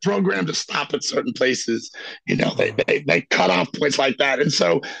 You get programmed to stop at certain places. You know, they cut off points like that. And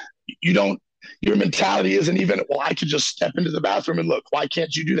so your mentality isn't even, well, I could just step into the bathroom and look. Why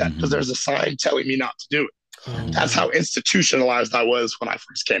can't you do that? Because there's a sign telling me not to do it. That's how institutionalized I was when I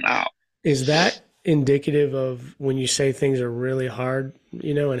first came out. Is that indicative of when you say things are really hard,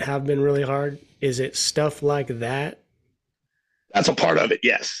 you know, and have been really hard? Is it stuff like that? That's a part of it,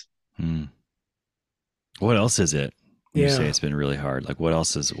 yes. What else is it? You say it's been really hard. Like what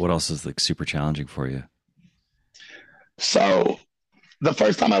else is like super challenging for you? So the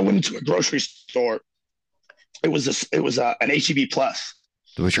first time I went into a grocery store, it was an HEB Plus.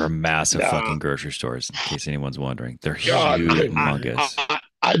 Which are massive fucking grocery stores, in case anyone's wondering. They're humongous.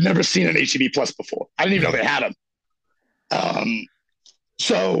 I'd never seen an HEB Plus before. I didn't even know they had them.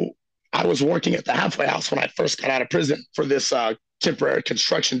 So I was working at the halfway house when I first got out of prison for this temporary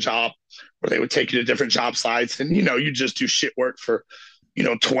construction job where they would take you to different job sites. And, you know, you just do shit work for, you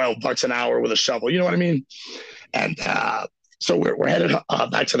know, $12 an hour with a shovel. You know what I mean? And so we're headed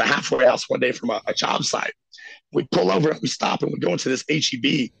back to the halfway house one day from a job site. We pull over and we stop and we go into this HEB.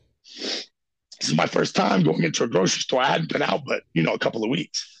 This is my first time going into a grocery store. I hadn't been out, but, you know, a couple of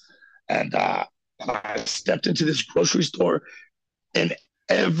weeks. And I stepped into this grocery store and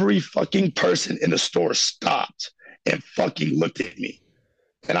every fucking person in the store stopped and fucking looked at me.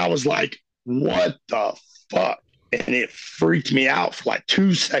 And I was like, what the fuck? And it freaked me out for like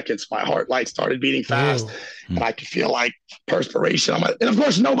 2 seconds. My heart like started beating fast and I could feel like perspiration. And of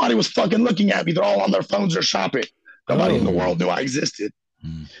course, nobody was fucking looking at me. They're all on their phones or shopping. Nobody in the world knew I existed.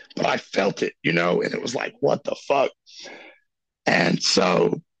 But I felt it, you know, and it was like, what the fuck? And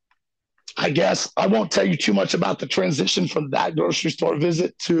so I guess I won't tell you too much about the transition from that grocery store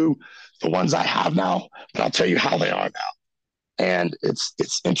visit to the ones I have now, but I'll tell you how they are now. And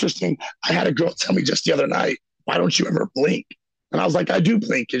it's interesting. I had a girl tell me just the other night, why don't you ever blink? And I was like, I do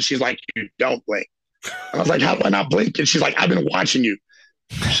blink. And she's like, you don't blink. And I was like, how do I not blink? And she's like, I've been watching you.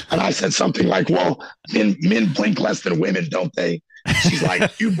 And I said something like, well, men blink less than women, don't they? She's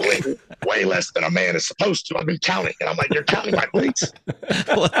like, you blink way less than a man is supposed to. I've been counting. And I'm like, you're counting my blinks?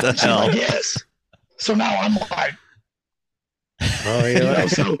 What the hell? Like, yes. So now I'm like, oh, yeah. You know,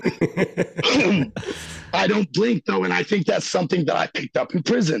 so I don't blink though. And I think that's something that I picked up in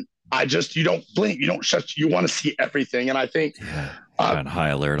prison. You don't blink. You don't shut. You want to see everything. And I think on high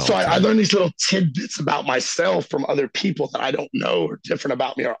alert. So I learned these little tidbits about myself from other people that I don't know or different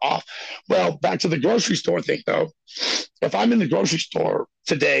about me or off. Well, back to the grocery store thing though. If I'm in the grocery store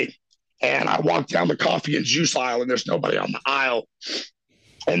today and I walk down the coffee and juice aisle and there's nobody on the aisle,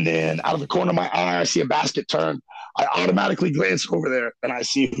 and then out of the corner of my eye, I see a basket turn, I automatically glance over there and I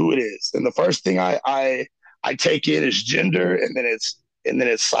see who it is. And the first thing I take in is gender, and then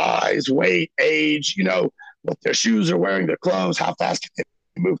it's size, weight, age, you know, what their shoes are wearing, their clothes, how fast can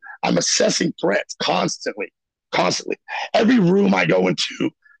they move. I'm assessing threats constantly. Every room I go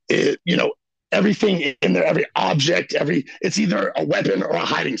into, you know, everything in there, every object, it's either a weapon or a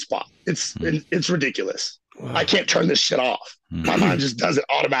hiding spot. It's ridiculous. Wow. I can't turn this shit off. My mind just does it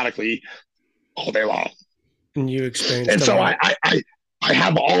automatically all day long. And you experience. And so I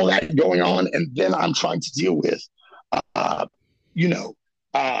have all that going on, and then I'm trying to deal with, you know,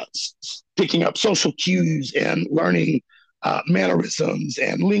 picking up social cues and learning mannerisms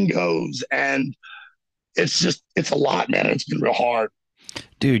and lingos, and it's a lot, man. It's been real hard,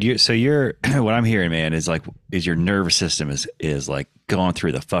 dude. You're what I'm hearing, man, is your nervous system is like going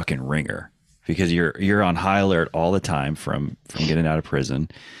through the fucking ringer, because you're on high alert all the time from getting out of prison.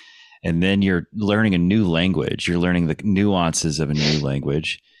 And then you're learning a new language. You're learning the nuances of a new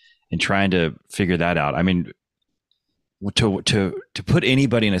language and trying to figure that out. I mean, to put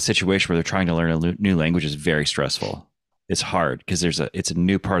anybody in a situation where they're trying to learn a new language is very stressful. it's hard because it's a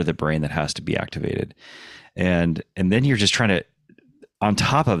new part of the brain that has to be activated. And then you're just trying to, on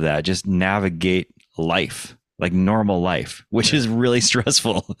top of that, just navigate life, like normal life, which is really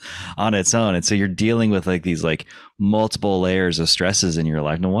stressful on its own. And so you're dealing with like these like multiple layers of stresses in your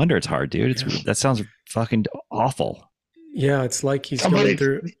life. No wonder it's hard, dude. That sounds fucking awful. Yeah, it's like he's going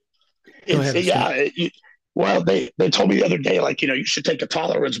through. Well, they told me the other day, like, you should take a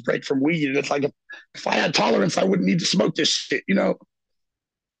tolerance break from weed. And it's like, if I had tolerance, I wouldn't need to smoke this shit, Yeah.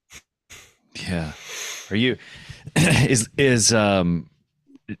 Are you, is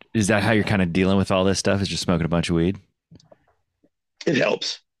that how you're kind of dealing with all this stuff? Is just smoking a bunch of weed? It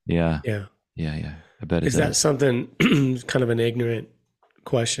helps. Yeah. Yeah. Yeah. I bet it is does. That something kind of an ignorant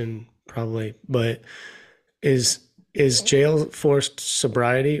question, probably, but is jail forced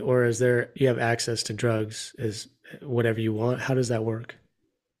sobriety, or you have access to drugs is whatever you want? How does that work?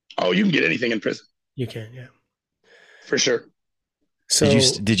 Oh, you can get anything in prison. You can, yeah. For sure. So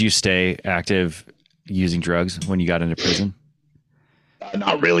did you stay active using drugs when you got into prison?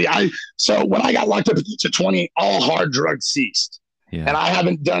 Not really. So when I got locked up to 20, all hard drugs ceased. Yeah. And I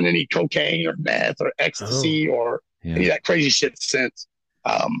haven't done any cocaine or meth or ecstasy or any of that crazy shit since.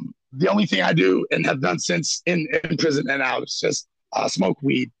 The only thing I do and have done since in prison and out is just smoke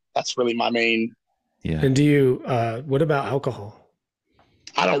weed. That's really my main. Yeah. And do you, what about alcohol?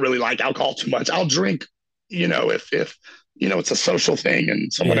 I don't really like alcohol too much. I'll drink, if it's a social thing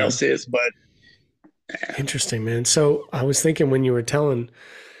and someone else is, but. Interesting, man. So I was thinking when you were when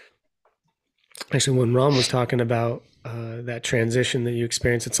Ron was talking about that transition that you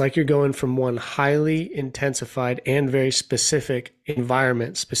experienced, it's like you're going from one highly intensified and very specific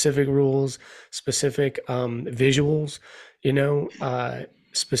environment, specific rules, specific visuals,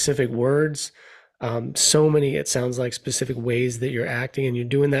 specific words, so many, it sounds like, specific ways that you're acting, and you're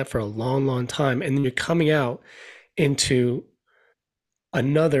doing that for a long, long time. And then you're coming out into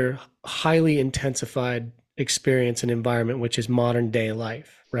another highly intensified experience and environment, which is modern day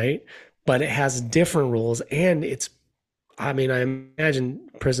life, right? But it has different rules, and I imagine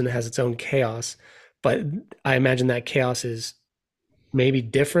prison has its own chaos, but I imagine that chaos is maybe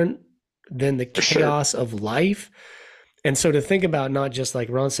different than the chaos of life. And so to think about, not just like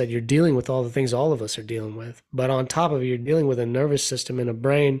Ron said, you're dealing with all the things all of us are dealing with, but on top of it, you're dealing with a nervous system and a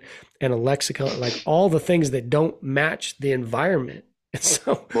brain and a lexicon, like all the things that don't match the environment. And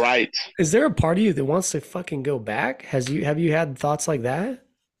so, right. Is there a part of you that wants to fucking go back? Have you had thoughts like that?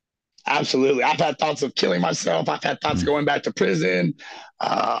 Absolutely. I've had thoughts of killing myself. I've had thoughts of going back to prison.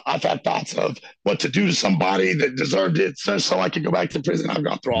 I've had thoughts of what to do to somebody that deserved it so I could go back to prison. I've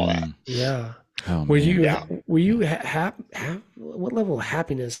gone through all that. Yeah. Oh, were you what level of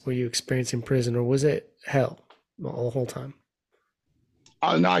happiness were you experiencing in prison, or was it hell the whole time?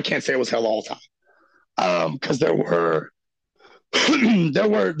 No, I can't say it was hell all the time. Because there were there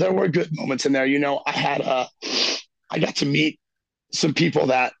were good moments in there. I got to meet some people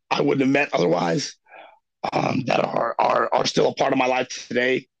that I wouldn't have met otherwise, that are still a part of my life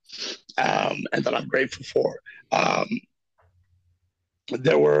today, and that I'm grateful for.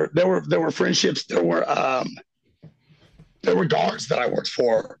 There were friendships. There were guards that I worked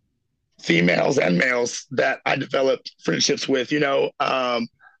for, females and males, that I developed friendships with.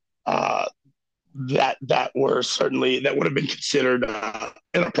 That were certainly, that would have been considered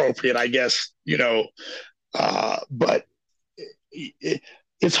inappropriate, I guess. But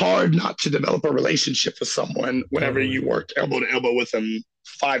it's hard not to develop a relationship with someone whenever you work elbow to elbow with them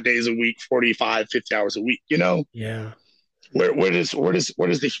 5 days a week, 45, 50 hours a week. Yeah. Where does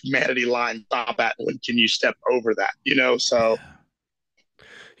the humanity line stop at? When can you step over that? So,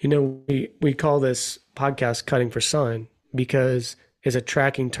 we call this podcast "Cutting for Sun" because it's a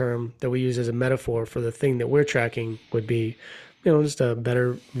tracking term that we use as a metaphor for the thing that we're tracking would be, just a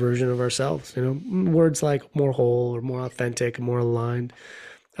better version of ourselves. Words like more whole or more authentic, more aligned.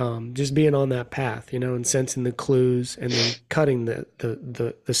 Just being on that path, and sensing the clues, and then cutting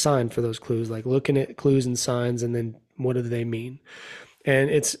the sign for those clues, like looking at clues and signs, and then what do they mean? And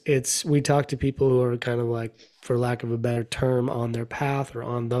we talk to people who are kind of like, for lack of a better term, on their path or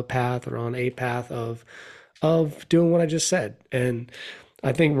on the path or on a path of doing what I just said. And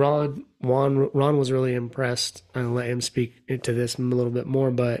I think Ron was really impressed. I'll let him speak to this a little bit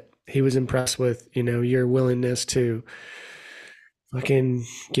more, but he was impressed with, your willingness to fucking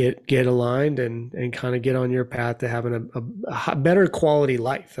get aligned and kind of get on your path to having a better quality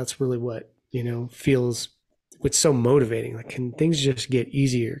life. That's really what, feels, what's so motivating. Like, can things just get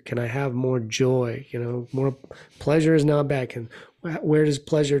easier? Can I have more joy? More pleasure is not bad. Where does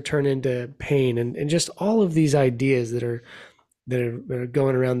pleasure turn into pain? And just all of these ideas that that are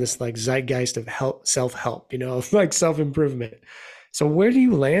going around this like zeitgeist of self-help, of like self-improvement. So where do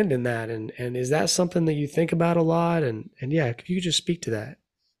you land in that? And is that something that you think about a lot? And yeah, if you could just speak to that.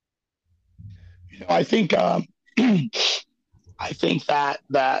 I think I think that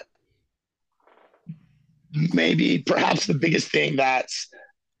maybe perhaps the biggest thing that's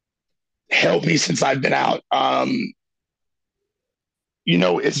helped me since I've been out,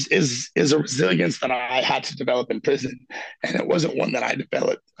 is a resilience that I had to develop in prison, and it wasn't one that I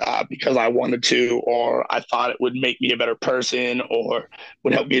developed because I wanted to, or I thought it would make me a better person, or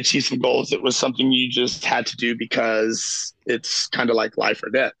would help me achieve some goals. It was something you just had to do because it's kind of like life or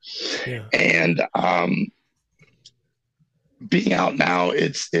death. Yeah. And being out now,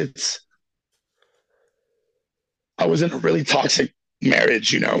 I was in a really toxic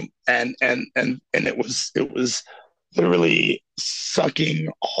marriage, and it was literally sucking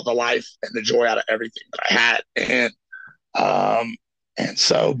all the life and the joy out of everything that I had. And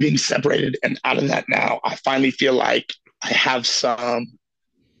so being separated and out of that now, I finally feel like I have some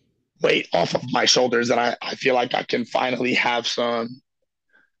weight off of my shoulders, and I feel like I can finally have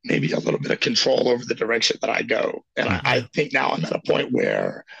maybe a little bit of control over the direction that I go. And I think now I'm at a point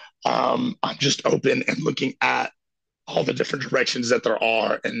where I'm just open and looking at all the different directions that there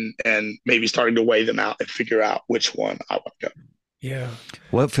are, and maybe starting to weigh them out and figure out which one I want to go. Yeah.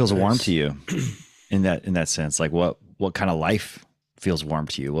 What feels warm to you in that sense? Like what kind of life feels warm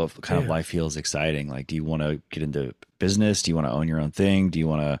to you? What kind of life feels exciting? Like, do you want to get into business? Do you want to own your own thing? Do you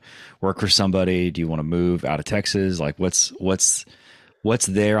want to work for somebody? Do you want to move out of Texas? Like what's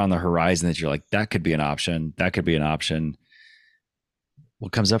there on the horizon that you're like, that could be an option. That could be an option.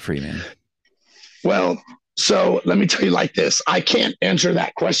 What comes up for you, man? Well, so let me tell you like this. I can't answer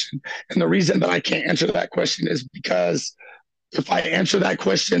that question. And the reason that I can't answer that question is because if I answer that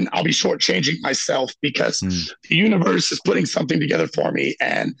question, I'll be shortchanging myself, because the universe is putting something together for me.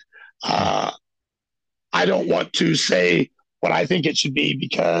 And I don't want to say what I think it should be,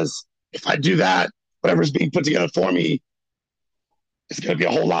 because if I do that, whatever's being put together for me is going to be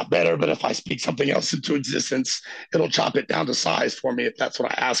a whole lot better. But if I speak something else into existence, it'll chop it down to size for me if that's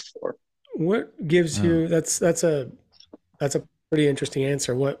what I ask for. What gives you that's a pretty interesting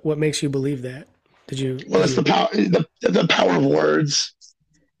answer. What makes you believe that? Well, it's the power the power of words.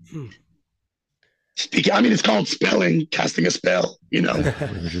 Speaking, I mean, it's called spelling, casting a spell, We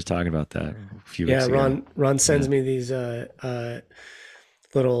were just talking about that a few weeks ago. Ron sends me these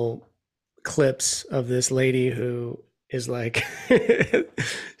little clips of this lady who is like,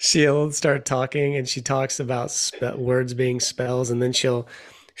 she'll start talking and she talks about words being spells, and then she'll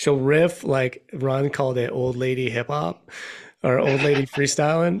riff, like Ron called it old lady hip hop or old lady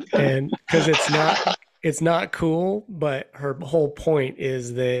freestyling. And because it's not cool, but her whole point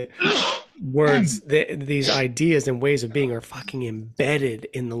is that words, these ideas and ways of being are fucking embedded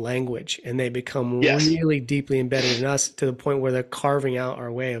in the language, and they become really deeply embedded in us to the point where they're carving out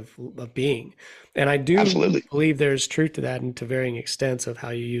our way of being. And I do believe there's truth to that, and to varying extents of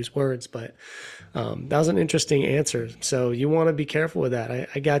how you use words. But that was an interesting answer. So you want to be careful with that.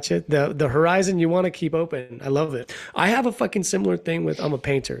 I got you. The horizon you want to keep open. I love it. I have a fucking similar thing I'm a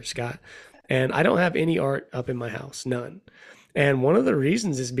painter, Scott, and I don't have any art up in my house, none. And one of the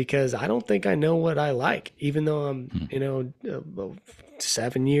reasons is because I don't think I know what I like, even though I'm,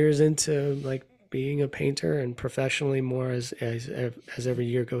 7 years into like being a painter, and professionally more as every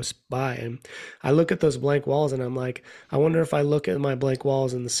year goes by. And I look at those blank walls and I'm like, I wonder if I look at my blank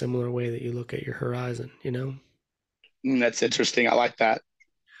walls in the similar way that you look at your horizon, That's interesting. I like that.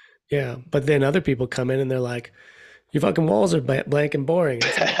 Yeah. But then other people come in and they're like, your fucking walls are blank and boring.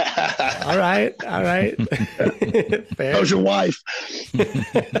 It's like, all right. Fair. How's your wife?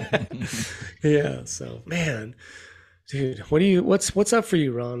 Yeah. So, man, dude, what's up for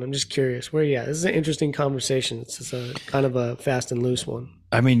you, Ron? I'm just curious. Where are you at? This is an interesting conversation. It's just a kind of a fast and loose one.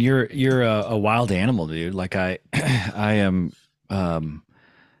 I mean, you're a wild animal, dude. Like I am,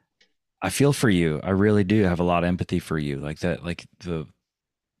 I feel for you. I really do have a lot of empathy for you. Like that, like the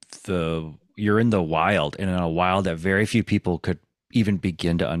you're in the wild, and in a wild that very few people could even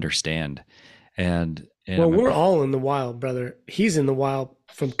begin to understand. And well, we're all in the wild, brother. He's in the wild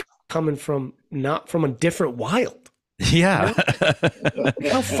coming from not from a different wild. Yeah.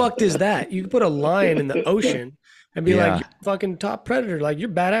 How fucked is that? You put a lion in the ocean and be like, you're fucking top predator. Like, you're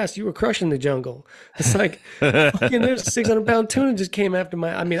badass. You were crushing the jungle. It's like, fucking, there's a 600-pound tuna just came after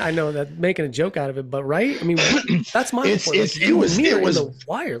I mean, I know that making a joke out of it, but right? I mean, that's my point. It was in the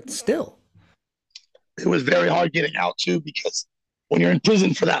wild still. It was very hard getting out too, because when you're in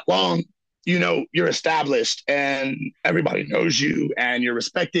prison for that long, you're established and everybody knows you and you're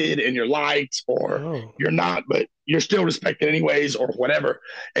respected and you're liked, or Oh, you're not, but you're still respected anyways, or whatever.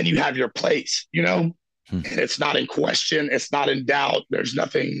 And you have your place, Hmm. and it's not in question. It's not in doubt. There's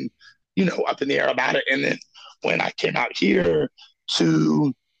nothing, up in the air about it. And then when I came out here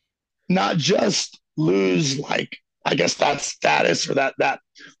to not just lose, like, I guess that status, or that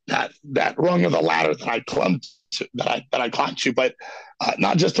rung of the ladder that I clung to, that I climbed to, but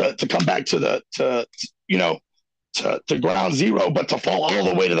not just to come back to you know to ground zero, but to fall all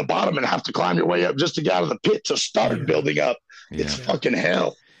the way to the bottom and have to climb your way up just to get out of the pit to start yeah. building up. Yeah. It's fucking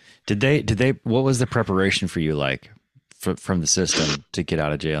hell. Did they, what was the preparation for you like from the system to get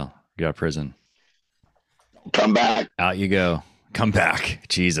out of jail, get out of prison? Come back. Out you go. Come back.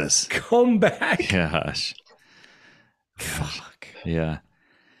 Jesus. Come back. Gosh. Fuck. Yeah.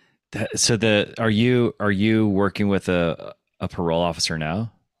 Are you working with a parole officer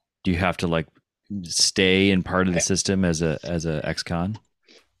now? Do you have to like stay in part of the system as a ex-con?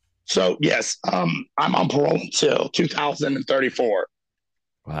 So yes, I'm on parole until 2034.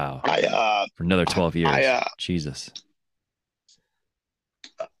 Wow. I For another 12 years. Jesus.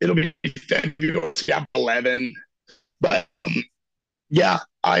 It'll be February. I'm 11, but yeah,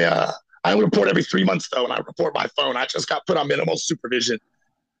 I report every 3 months though, and I report by phone. I just got put on minimal supervision,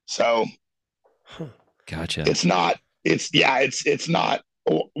 so Gotcha. it's not. It's not.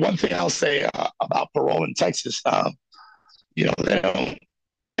 One thing I'll say about parole in Texas, they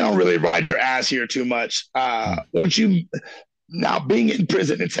don't really ride your ass here too much. Once you Now, being in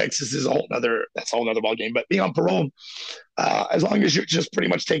prison in Texas is that's a whole nother ball game. But being on parole, as long as you're just pretty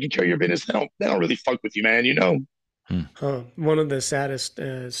much taking care of your business, they don't really fuck with you, man. One of the saddest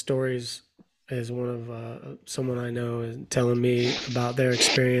stories is one of someone I know is telling me about their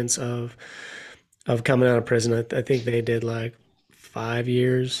experience of coming out of prison. I think they did like 5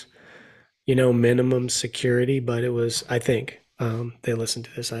 years, minimum security, but it was, I think, they listened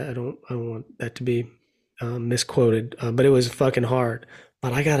to this. I don't want that to be misquoted, but it was fucking hard.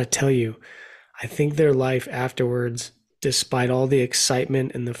 But I gotta tell you, I think their life afterwards, despite all the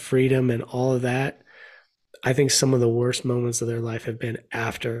excitement and the freedom and all of that, I think some of the worst moments of their life have been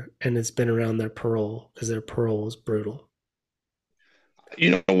after, and it's been around their parole, because their parole was brutal.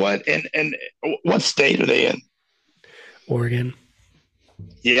 You know what? And what state are they in? Oregon.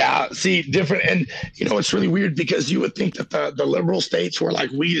 Yeah, see, different. And, it's really weird because you would think that the liberal states where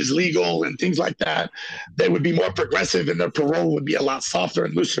like weed is legal and things like that, they would be more progressive and their parole would be a lot softer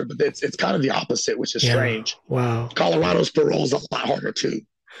and looser. But it's kind of the opposite, which is strange. Wow. Colorado's parole is a lot harder too.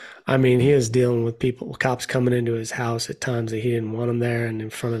 I mean, he is dealing with cops coming into his house at times that he didn't want them there, and in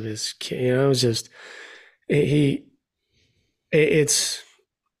front of his kid. It was just,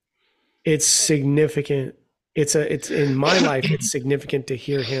 it's significant. It's in my life, it's significant to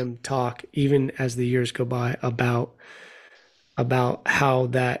hear him talk, even as the years go by, about how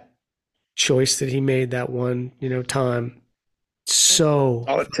that choice that he made that one, time, so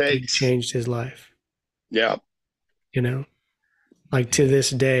all it takes changed his life. Yeah. Like to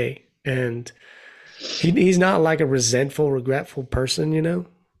this day. And he's not like a resentful, regretful person,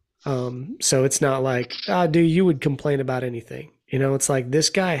 so it's not like, dude, you would complain about anything. It's like this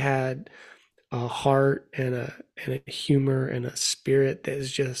guy had a heart and a humor and a spirit that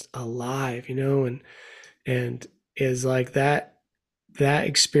is just alive, and is like that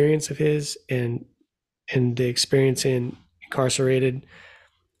experience of his and the experience in incarcerated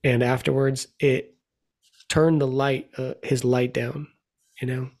and afterwards, it turned his light down,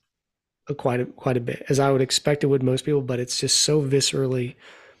 quite a bit, as I would expect it would most people, but it's just so viscerally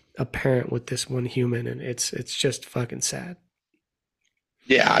apparent with this one human, and it's just fucking sad.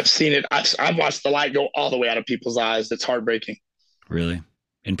 Yeah, I've seen it. I've watched the light go all the way out of people's eyes. It's heartbreaking. Really?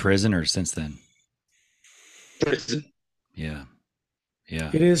 In prison or since then? Prison. Yeah.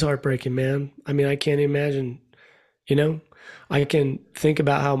 It is heartbreaking, man. I mean, I can't imagine, I can think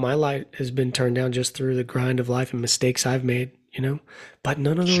about how my light has been turned down just through the grind of life and mistakes I've made, but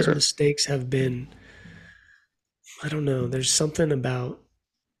none of those mistakes have been, I don't know. There's something about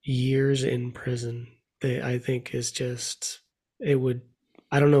years in prison that I think is just,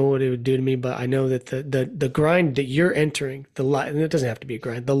 I don't know what it would do to me, but I know that the grind that you're entering, the life, and it doesn't have to be a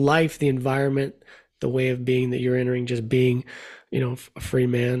grind, the life, the environment, the way of being that you're entering, just being, a free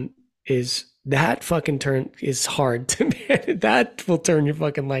man, is that fucking is hard to me. That will turn your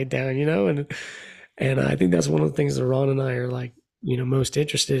fucking light down, and I think that's one of the things that Ron and I are like, most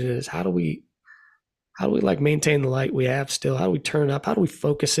interested in, is how do we like maintain the light we have still? How do we turn it up? How do we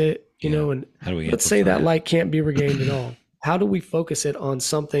focus it? And how do we let's say that light can't be regained at all. How do we focus it on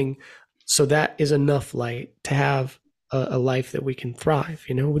something so that is enough light to have a life that we can thrive.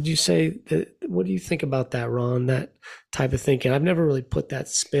 Would you say that? What do you think about that, Ron? That type of thinking. I've never really put that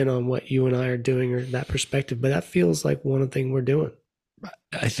spin on what you and I are doing or that perspective, but that feels like one of the things we're doing.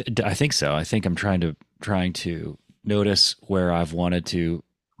 I think so. I think I'm trying to notice where I've wanted to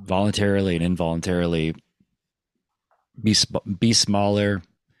voluntarily and involuntarily be smaller,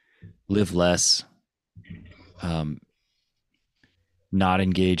 live less, not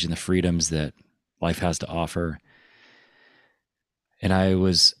engage in the freedoms that life has to offer. And I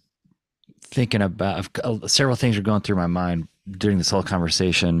was thinking about several things are going through my mind during this whole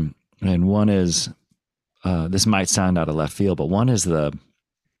conversation. And one is, this might sound out of left field, but one is the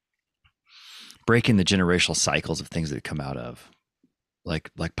breaking the generational cycles of things that come out of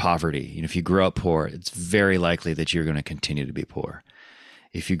like poverty. If you grew up poor, it's very likely that you're going to continue to be poor.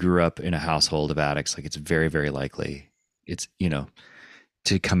 If you grew up in a household of addicts, like it's very, very likely it's,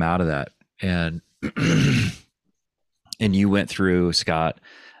 to come out of that. And, and you went through, Scott,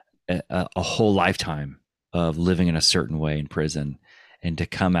 a whole lifetime of living in a certain way in prison. And to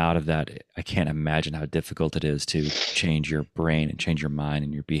come out of that, I can't imagine how difficult it is to change your brain and change your mind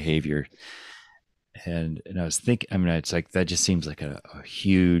and your behavior. And I was thinking, it's like, that just seems like a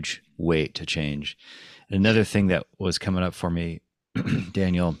huge weight to change. And another thing that was coming up for me,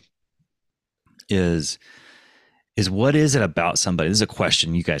 Daniel, is what is it about somebody? This is a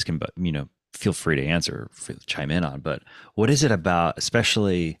question you guys can, feel free to answer, chime in on, but what is it about,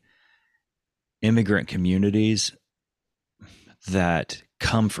 especially immigrant communities that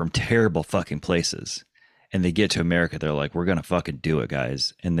come from terrible fucking places, and they get to America, they're like, we're going to fucking do it,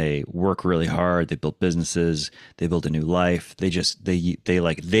 guys. And they work really hard. They build businesses. They build a new life. They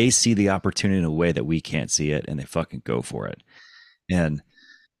see the opportunity in a way that we can't see it, and they fucking go for it. And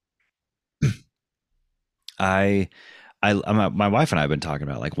my wife and I have been talking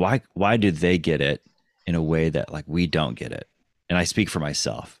about, like, why do they get it in a way that, like, we don't get it? And I speak for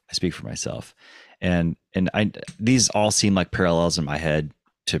myself. And these all seem like parallels in my head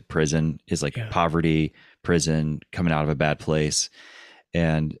to prison, is like poverty, prison, coming out of a bad place.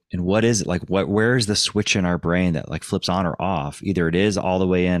 And what is it like? Where is the switch in our brain that like flips on or off? Either it is all the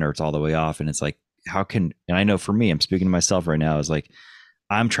way in or it's all the way off. And it's like, and I know for me, I'm speaking to myself right now, is like,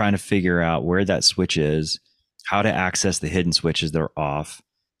 I'm trying to figure out where that switch is, how to access the hidden switches that are off.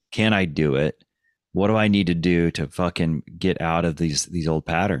 Can I do it? What do I need to do to fucking get out of these old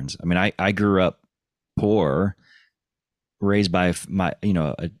patterns? I grew up poor, raised by my,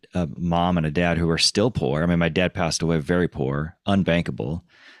 a mom and a dad who are still poor. My dad passed away very poor, unbankable.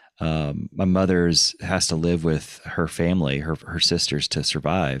 My mother's has to live with her family, her sisters, to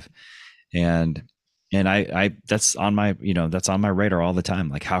survive. And I that's on my radar all the time.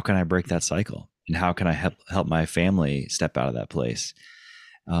 Like, how can I break that cycle? And how can I help my family step out of that place?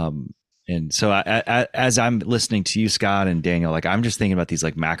 And so as I'm listening to you, Scott and Daniel, like, I'm just thinking about these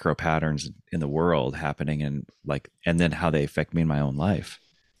like macro patterns in the world happening, and then how they affect me in my own life.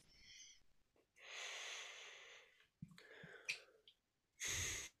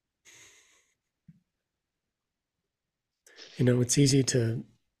 It's easy to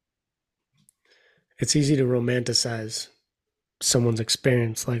romanticize someone's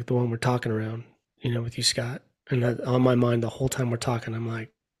experience, like the one we're talking around, with you, Scott. And that, on my mind the whole time we're talking, I'm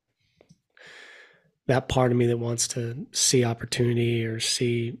like, that part of me that wants to see opportunity or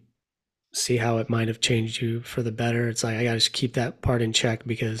see how it might have changed you for the better. It's like, I got to just keep that part in check,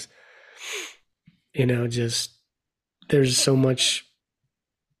 because, just there's so much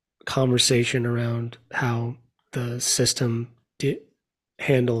conversation around how the system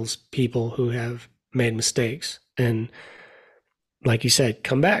handles people who have made mistakes. And like you said,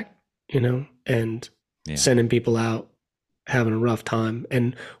 come back, and sending people out, having a rough time,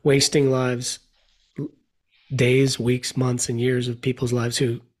 and wasting lives, days, weeks, months, and years of people's lives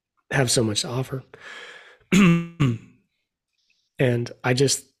who have so much to offer. And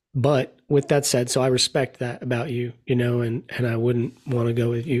but with that said, so I respect that about you, and I wouldn't want to go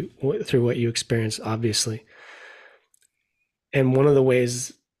with you through what you experienced, obviously. And one of the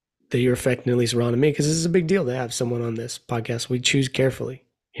ways that you're affecting, at least Ron and me, because this is a big deal to have someone on this podcast, we choose carefully,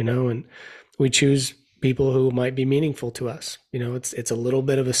 and we choose people who might be meaningful to us. It's a little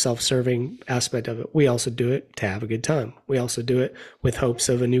bit of a self-serving aspect of it. We also do it to have a good time. We also do it with hopes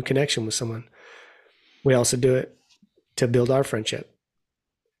of a new connection with someone. We also do it to build our friendship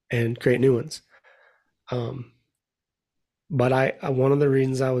and create new ones. But I one of the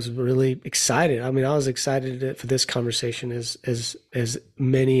reasons I was really excited, I was excited for this conversation as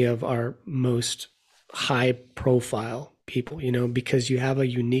many of our most high profile people, because you have a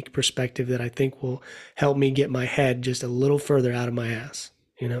unique perspective that I think will help me get my head just a little further out of my ass,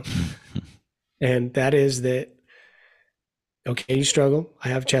 and that is that okay, you struggle. I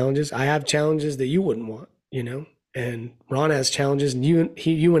have challenges. I have challenges that you wouldn't want, and Ron has challenges and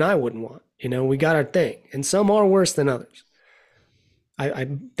you and I wouldn't want, we got our thing, and some are worse than others. I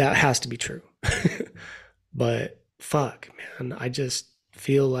that has to be true. But fuck, man, I just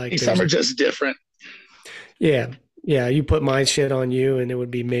feel like some are just different. Yeah. Yeah. You put my shit on you and it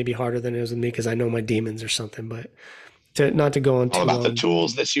would be maybe harder than it is with me because I know my demons or something, but not to go on too all long. about the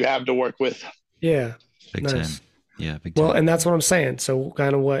tools that you have to work with. Yeah. Big nice. time. Yeah. Big time. Well, and that's what I'm saying. So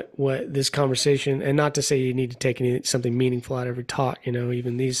kind of what this conversation, and not to say you need to take something meaningful out of every talk,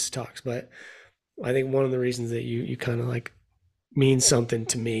 even these talks, but I think one of the reasons that you kind of like mean something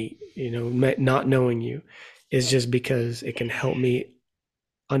to me, not knowing you, is just because it can help me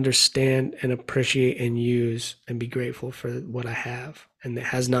understand and appreciate and use and be grateful for what I have and that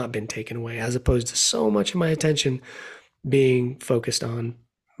has not been taken away, as opposed to so much of my attention being focused on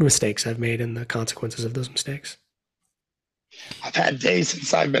mistakes I've made and the consequences of those mistakes. I've had days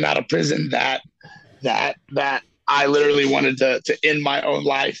since I've been out of prison that I literally wanted to end my own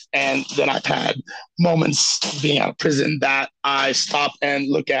life. And then I've had moments being out of prison that I stop and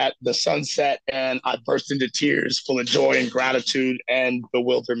look at the sunset and I burst into tears full of joy and gratitude and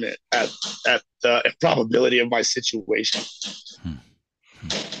bewilderment at the improbability of my situation.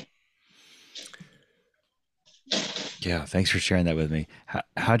 Yeah. Thanks for sharing that with me.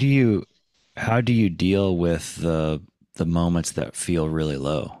 How do you deal with the moments that feel really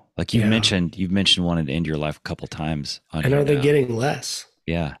low? Like you've mentioned wanting to end your life a couple times. And are they getting less?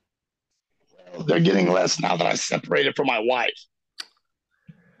 Yeah. Well, they're getting less now that I separated from my wife.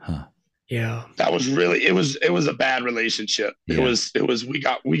 Huh. Yeah. That was really, it was a bad relationship. Yeah. It was, we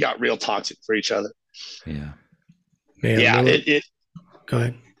got real toxic for each other. Yeah. Man, yeah. Go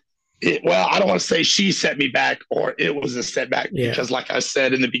ahead. Well, I don't want to say she set me back or it was a setback because like I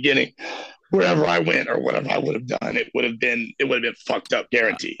said in the beginning, wherever I went or whatever I would have done, it would have been fucked up,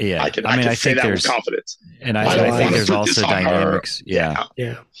 guaranteed. Yeah. I can say that with confidence. And I think there's also dynamics. Yeah.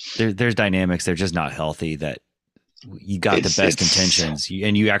 There's dynamics. They're just not healthy that you got the best intentions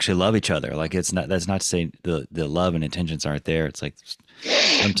and you actually love each other. Like that's not to say the love and intentions aren't there. It's like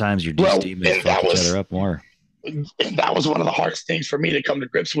sometimes your demons fuck each other up more. And that was one of the hardest things for me to come to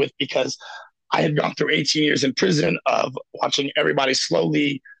grips with because I had gone through 18 years in prison of watching everybody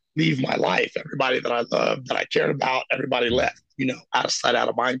slowly leave my life. Everybody that I loved, that I cared about, everybody left, out of sight, out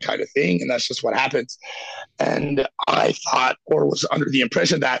of mind kind of thing. And that's just what happens. And I thought, or was under the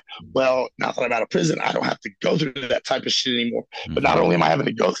impression that, well, now that I'm out of prison, I don't have to go through that type of shit anymore. Mm-hmm. But not only am I having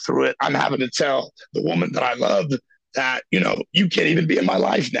to go through it, I'm having to tell the woman that I loved that, you can't even be in my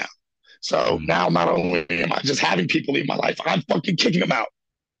life now. So now not only am I just having people leave my life, I'm fucking kicking them out.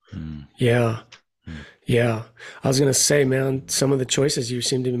 Yeah. Yeah. I was going to say, man, some of the choices you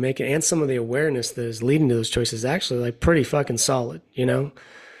seem to be making and some of the awareness that is leading to those choices is actually like pretty fucking solid,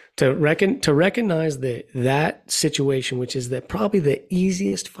 to recognize that situation, which is that probably the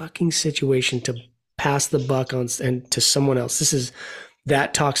easiest fucking situation to pass the buck on and to someone else. This is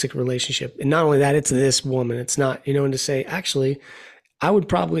that toxic relationship. And not only that, it's this woman. It's not, and to say, actually, I would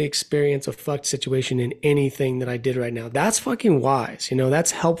probably experience a fucked situation in anything that I did right now. That's fucking wise. That's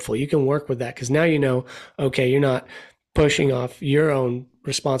helpful. You can work with that because now okay, you're not pushing off your own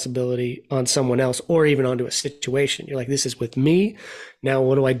responsibility on someone else or even onto a situation. You're like, this is with me. Now,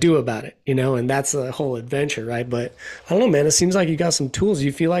 what do I do about it? And that's the whole adventure, right? But I don't know, man. It seems like you got some tools.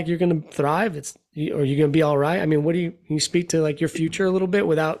 You feel like you're going to thrive. Or you're going to be all right. I mean, can you speak to like your future a little bit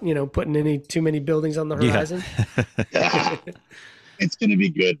without, putting too many buildings on the horizon? Yeah. It's going to be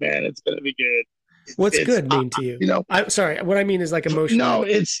good, man. It's going to be good. What's good mean to you? I'm sorry. What I mean is like emotional. No,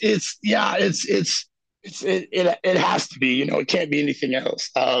 it has to be, it can't be anything else.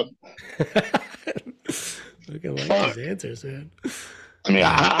 Look at like these answers, man. I mean,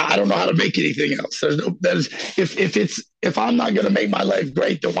 I don't know how to make anything else. If I'm not going to make my life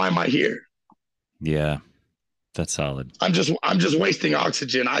great, then why am I here? Yeah. That's solid. I'm just wasting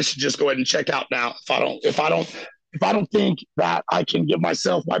oxygen. I should just go ahead and check out now. If I don't think that I can give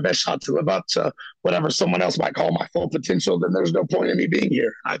myself my best shot to live up to whatever someone else might call my full potential, then there's no point in me being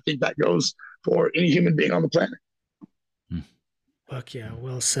here. I think that goes for any human being on the planet. Fuck yeah.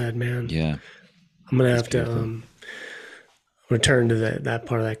 Well said, man. Yeah. I'm going to have to return to that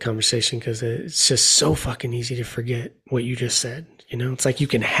part of that conversation because it's just so fucking easy to forget what you just said. It's like you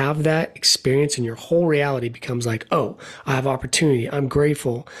can have that experience and your whole reality becomes like, oh, I have opportunity. I'm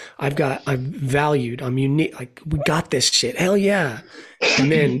grateful. I'm valued. I'm unique. Like we got this shit. Hell yeah. And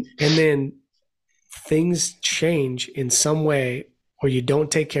then things change in some way or you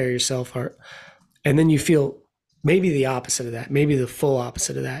don't take care of yourself and then you feel maybe the opposite of that, maybe the full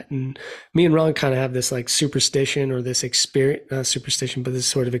opposite of that. And me and Ron kind of have this like superstition or this experience, not superstition, but this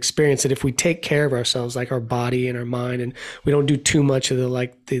sort of experience that if we take care of ourselves, like our body and our mind, and we don't do too much of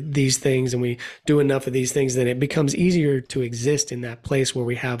these things, and we do enough of these things, then it becomes easier to exist in that place where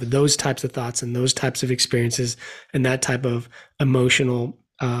we have those types of thoughts and those types of experiences and that type of emotional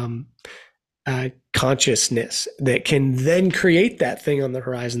consciousness that can then create that thing on the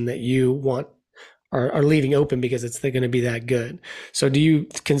horizon that you want are leaving open because it's going to be that good. So do you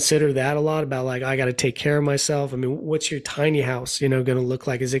consider that a lot about like, I got to take care of myself? I mean, what's your tiny house, going to look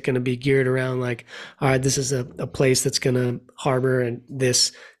like? Is it going to be geared around like, all right, this is a place that's going to harbor and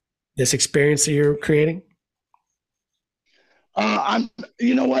this experience that you're creating?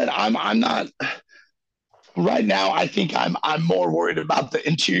 You know what? I'm not right now. I think I'm more worried about the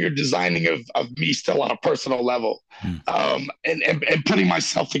interior designing of me still on a personal level, and putting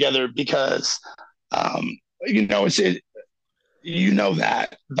myself together because,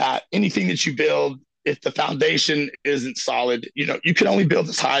 that anything that you build, if the foundation isn't solid, you can only build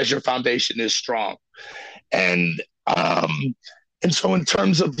as high as your foundation is strong. And so in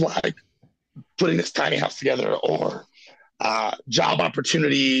terms of like putting this tiny house together or job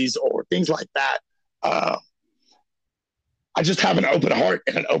opportunities or things like that, I just have an open heart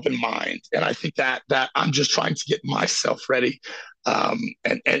and an open mind. And I think that I'm just trying to get myself ready,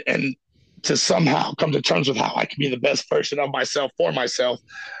 and to somehow come to terms with how I can be the best version of myself for myself,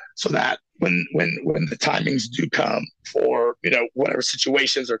 so that when the timings do come for, whatever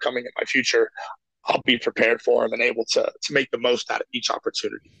situations are coming in my future, I'll be prepared for them and able to make the most out of each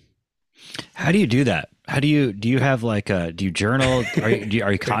opportunity. How do you do that? How do you have like do you journal? Are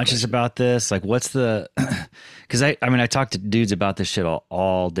you conscious about this? Like what's the, cause I talk to dudes about this shit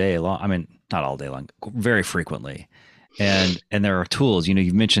all day long. I mean, not all day long, very frequently. And there are tools,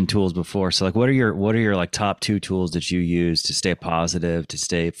 you've mentioned tools before. So like, what are your like top 2 tools that you use to stay positive, to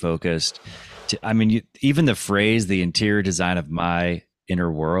stay focused? Even the phrase, the interior design of my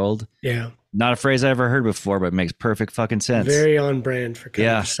inner world. Yeah. Not a phrase I ever heard before, but it makes perfect fucking sense. Very on brand for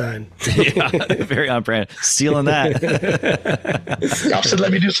Coach Sign. Yeah, very on brand. Stealing that. Y'all should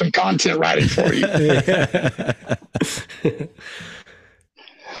let me do some content writing for you.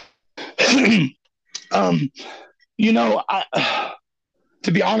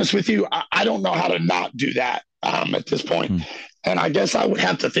 To be honest with you, I don't know how to not do that at this point. And I guess I would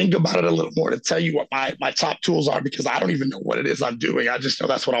have to think about it a little more to tell you what my top tools are, because I don't even know what it is I'm doing. I just know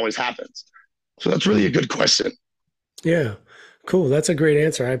that's what always happens. So that's really a good question. Yeah, cool. That's a great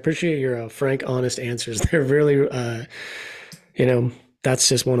answer. I appreciate your frank, honest answers. They're really, that's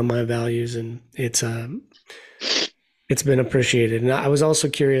just one of my values, and it's been appreciated. And I was also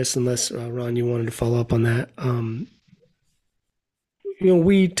curious, unless Ron, you wanted to follow up on that.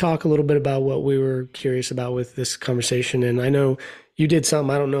 We talk a little bit about what we were curious about with this conversation, and I know you did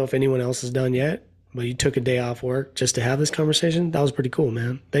something I don't know if anyone else has done yet, but you took a day off work just to have this conversation. That was pretty cool,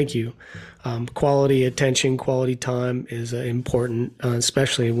 man. Thank you. Quality attention, quality time is important,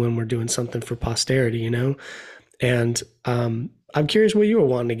 especially when we're doing something for posterity, And I'm curious what you were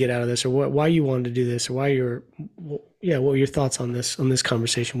wanting to get out of this, or why you wanted to do this, or what your thoughts on this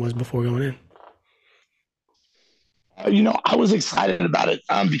conversation was before going in. I was excited about it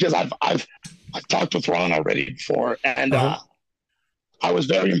because I've talked with Ron already before, and I was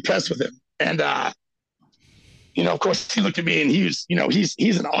very impressed with him. And of course, he looked at me and he's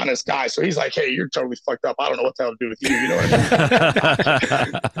an honest guy, so he's like, "Hey, you're totally fucked up. I don't know what the hell to do with you." You know what I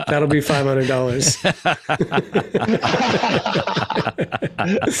mean? That'll be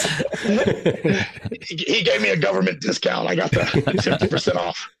 $500. He gave me a government discount. I got the 50%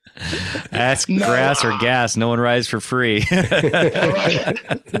 off. Ask grass or gas. No one rides for free.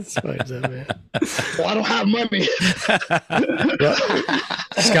 That's fine, man. Well, I don't have money.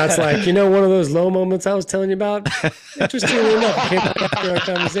 Scott's like, one of those low moments I was telling you about? Interestingly enough, it came after our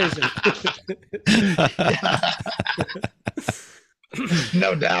conversation.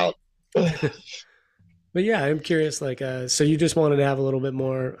 No doubt. But yeah, I'm curious, like, so you just wanted to have a little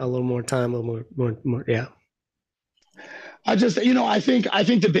more time, a little more, yeah. I just, I think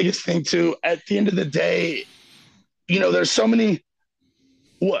the biggest thing too, at the end of the day, there's so many.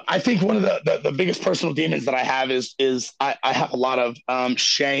 I think one of the biggest personal demons that I have is I have a lot of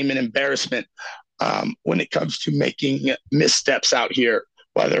shame and embarrassment when it comes to making missteps out here,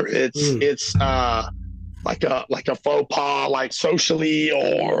 whether it's like a faux pas, like socially,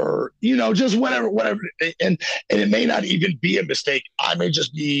 or just whatever, and it may not even be a mistake. I may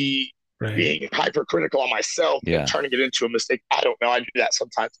just be being hypercritical on myself and turning it into a mistake. I don't know. I do that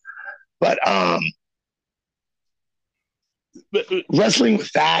sometimes, but wrestling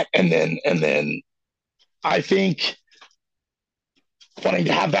with that, and then I think wanting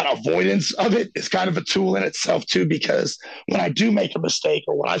to have that avoidance of it is kind of a tool in itself too, because when I do make a mistake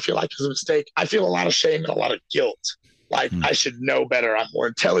or what I feel like is a mistake, I feel a lot of shame and a lot of guilt. Like I should know better. I'm more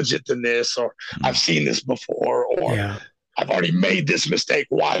intelligent than this, or I've seen this before, or I've already made this mistake.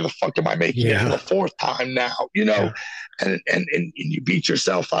 Why the fuck am I making it for the fourth time now? You know, and you beat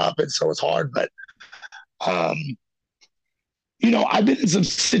yourself up, and so it's hard. But you know, I've been in some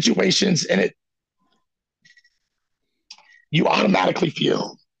situations, and you automatically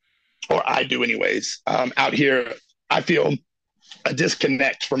feel, or I do anyways, out here, I feel a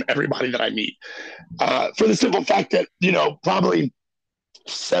disconnect from everybody that I meet. For the simple fact that, you know, probably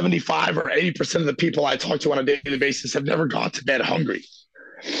 75 or 80% of the people I talk to on a daily basis have never gone to bed hungry.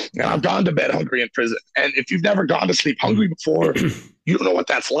 And I've gone to bed hungry in prison. And if you've never gone to sleep hungry before, you don't know what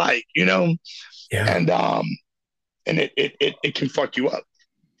that's like, you know? And it can fuck you up.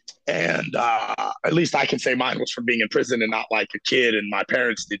 And at least I can say mine was from being in prison and not like a kid and my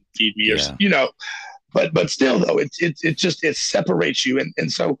parents didn't feed me, or, you know, but still though, it separates you.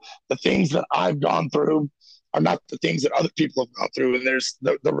 And so the things that I've gone through are not the things that other people have gone through. And there's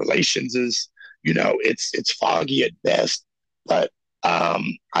the relations is, you know, it's foggy at best. But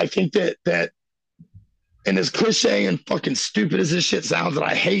I think that, and as cliche and fucking stupid as this shit sounds, and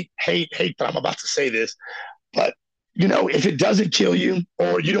I hate that I'm about to say this, but you know, if it doesn't kill you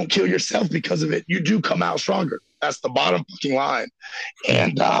or you don't kill yourself because of it, you do come out stronger. That's the bottom fucking line.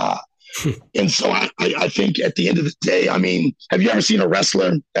 And so I think at the end of the day, I mean, have you ever seen a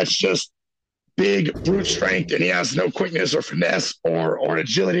wrestler that's just big brute strength and he has no quickness or finesse or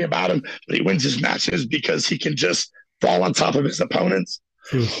agility about him, but he wins his matches because he can just fall on top of his opponents?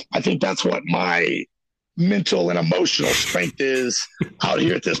 I think that's what my mental and emotional strength is out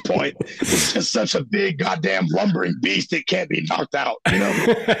here at this point. It's just such a big goddamn lumbering beast. It can't be knocked out, you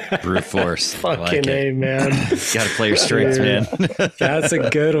know? Brute force. Fucking like A, man. Gotta play your strengths, man. That's a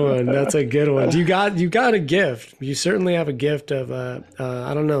good one. That's a good one. You got a gift. You certainly have a gift of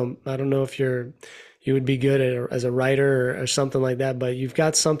I don't know if you would be good at as a writer or something like that, but you've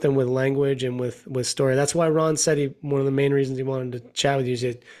got something with language and with story. That's why Ron said one of the main reasons he wanted to chat with you is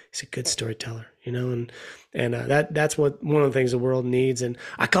he's a good storyteller, you know, and that's what one of the things the world needs. And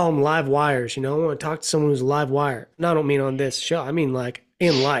I call them live wires. You know, I want to talk to someone who's a live wire. No, I don't mean on this show. I mean like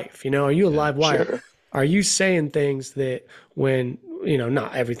in life. You know, are you a live wire? Sure. Are you saying things that when, you know,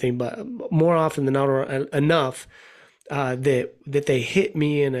 not everything, but more often than not or enough that they hit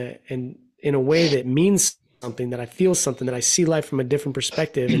me in a way that means something, that I feel something, that I see life from a different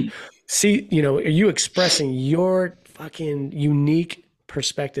perspective and see, you know, are you expressing your fucking unique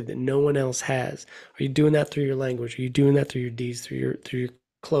perspective that no one else has? Are you doing that through your language? Are you doing that through your deeds, through your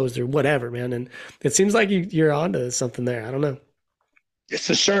clothes or whatever, man? And it seems like you're onto something there. I don't know. It's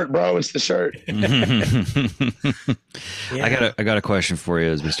the shirt, bro. It's the shirt. I got a question for you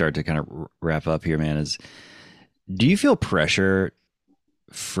as we start to kind of wrap up here, man. Do you feel pressure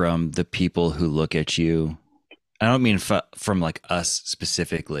from the people who look at you? I don't mean from like us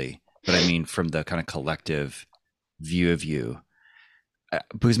specifically, but I mean from the kind of collective view of you.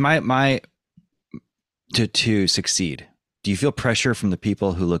 Because to succeed, do you feel pressure from the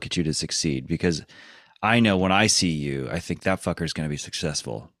people who look at you to succeed? Because I know when I see you, I think that fucker's going to be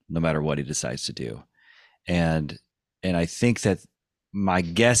successful no matter what he decides to do. And I think that my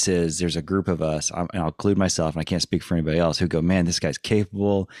guess is there's a group of us, and I'll include myself, and I can't speak for anybody else, who go, man, this guy's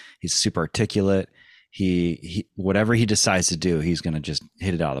capable. He's super articulate. He whatever he decides to do, he's going to just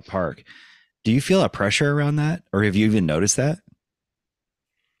hit it out of the park. Do you feel a pressure around that? Or have you even noticed that?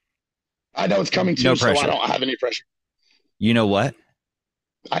 I know it's coming too, so I don't have any pressure. You know what?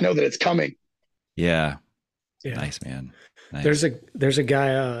 I know that it's coming. Yeah. Nice, man. Nice. There's a guy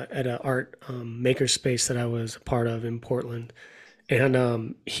at an art makerspace that I was a part of in Portland.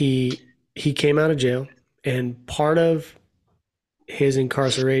 And he came out of jail, and part of his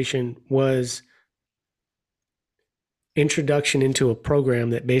incarceration was introduction into a program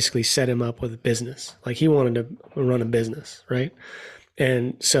that basically set him up with a business. Like he wanted to run a business, right?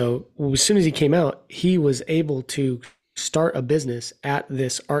 And so as soon as he came out, he was able to start a business at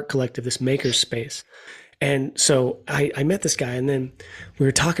this art collective, this maker space. And so I met this guy, and then we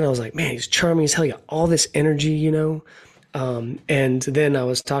were talking. I was like, man, he's charming as hell. He got all this energy, you know? And then I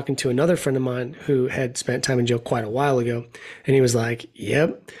was talking to another friend of mine who had spent time in jail quite a while ago. And he was like,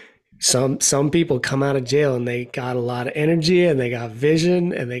 yep, some people come out of jail and they got a lot of energy and they got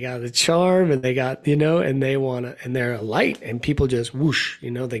vision and they got the charm and they got, you know, and they want to, and they're a light and people just whoosh,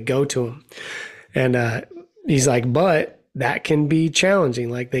 you know, they go to them. And, he's like, but that can be challenging.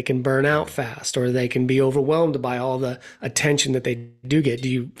 Like they can burn out fast, or they can be overwhelmed by all the attention that they do get. Do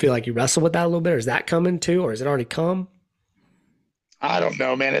you feel like you wrestle with that a little bit, or is that coming too, or has it already come? I don't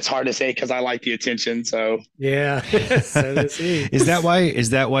know, man. It's hard to say because I like the attention. So Yeah. So does he. Is that why?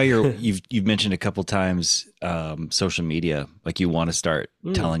 Is that why you've mentioned a couple times social media? Like you want to start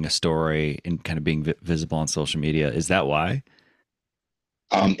telling a story and kind of being visible on social media. Is that why?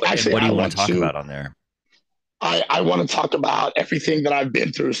 Actually, What do you want to talk about on there? I want to talk about everything that I've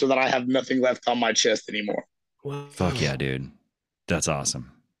been through so that I have nothing left on my chest anymore. Wow. Fuck yeah, dude. That's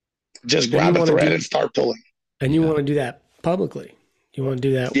awesome. Just grab a thread and start pulling. And you want to do that publicly. You want to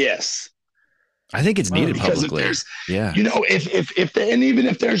do that? Yes. I think it's needed publicly. Yeah. You know, and even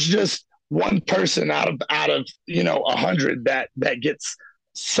if there's just one person out of 100 that gets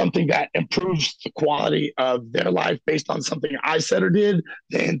something that improves the quality of their life based on something I said or did,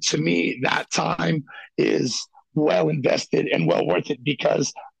 then to me that time is well invested and well worth it,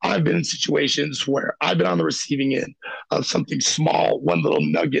 because I've been in situations where I've been on the receiving end of something small, one little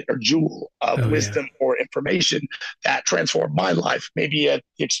nugget or jewel of wisdom or information that transformed my life, maybe at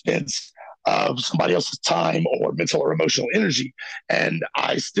the expense of somebody else's time or mental or emotional energy. And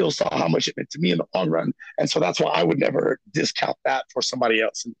I still saw how much it meant to me in the long run. And so that's why I would never discount that for somebody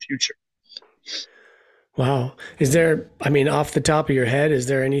else in the future. Wow. Is there, I mean, off the top of your head, is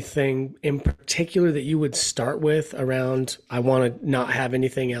there anything in particular that you would start with around, I want to not have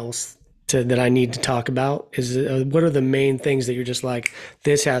anything else that I need to talk about? What are the main things that you're just like,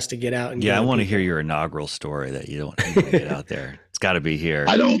 this has to get out? And I want to hear your inaugural story that you don't get out there. It's got to be here.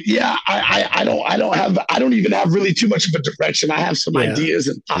 I don't even have really too much of a direction. I have some ideas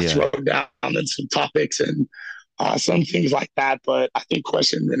and thoughts wrote down and some topics and some things like that, but I think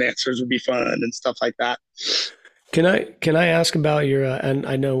questions and answers would be fun and stuff like that. Can I ask about your, and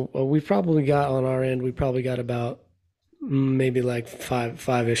I know we probably got on our end, we probably got about maybe like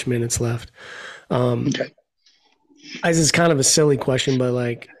five-ish minutes left. Okay. This is kind of a silly question, but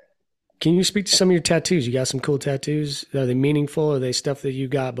like, can you speak to some of your tattoos? You got some cool tattoos. Are they meaningful? Are they stuff that you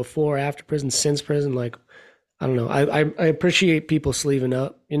got before, after prison, since prison? Like, I don't know. I appreciate people sleeving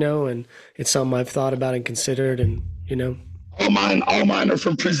up, and it's something I've thought about and considered, and all mine are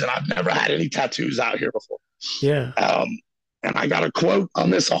from prison. I've never had any tattoos out here before. Yeah. And I got a quote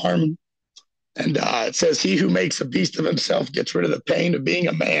on this arm, and it says, "He who makes a beast of himself gets rid of the pain of being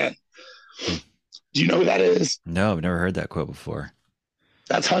a man." Do you know who that is? No, I've never heard that quote before.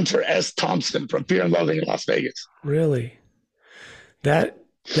 That's Hunter S. Thompson from Fear and Loathing in Las Vegas. Really?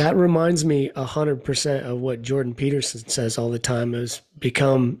 That reminds me 100% of what Jordan Peterson says all the time: is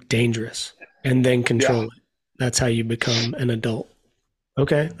become dangerous and then control it. That's how you become an adult.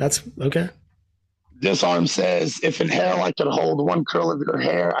 Okay. That's okay. This arm says, "If in hell I could hold one curl of your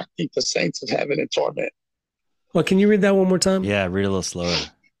hair, I think the saints of heaven in torment." Well, can you read that one more time? Yeah, read a little slower.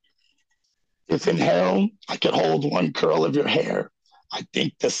 "If in hell I could hold one curl of your hair, I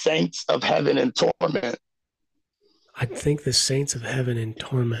think the saints of heaven in torment." I think the saints of heaven in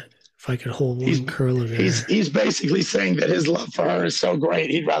torment. If I could hold one curl of her hair. He's basically saying that his love for her is so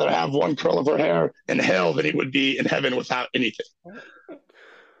great, he'd rather have one curl of her hair in hell than he would be in heaven without anything.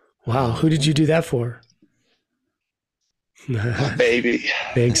 Wow. Who did you do that for? Baby.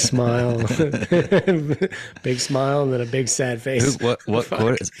 Big smile. Big smile and then a big sad face. What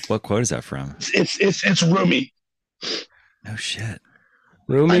quote is that from? It's Rumi. No shit.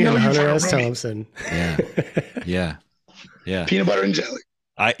 Rumi and Hunter S. Thompson. Yeah. Peanut butter and jelly.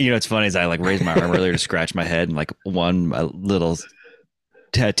 It's funny is I like raised my arm earlier to scratch my head, and like one little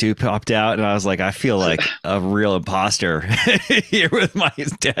tattoo popped out, and I was like, I feel like a real imposter here with my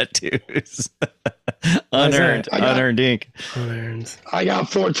tattoos. Unearned ink. Unearned. I got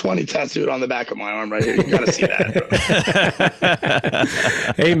 420 tattooed on the back of my arm right here. You got to see that,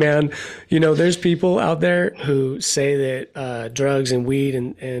 bro. Hey, man, there's people out there who say that drugs and weed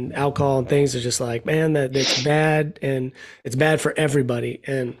and alcohol and things are just like, man, that's bad, and it's bad for everybody.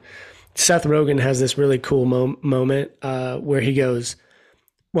 And Seth Rogen has this really cool moment where he goes,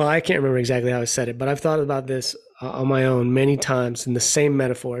 well, I can't remember exactly how I said it, but I've thought about this on my own many times in the same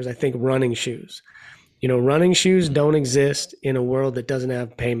metaphors. I think running shoes. Running shoes don't exist in a world that doesn't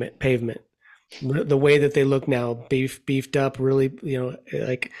have pavement. The way that they look now, beefed up, really,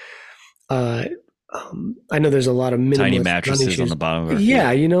 I know there's a lot of minimalist tiny mattresses on the bottom of our feet.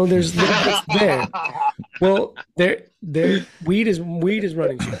 Yeah, there's there. Well, weed is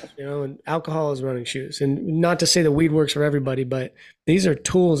running shoes, and alcohol is running shoes. And not to say that weed works for everybody, but these are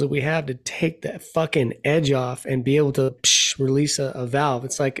tools that we have to take that fucking edge off and be able to release a valve.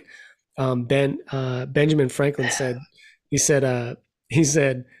 It's like Benjamin Franklin said. He said,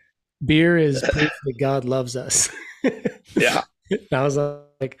 beer is proof that God loves us. Yeah. And I was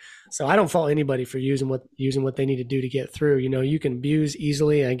like, so I don't fault anybody for using what they need to do to get through. You know, you can abuse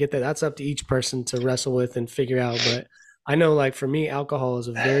easily. I get that. That's up to each person to wrestle with and figure out. But I know, like for me, alcohol is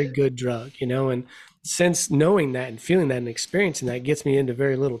a very good drug. You know, and since knowing that and feeling that and experiencing that gets me into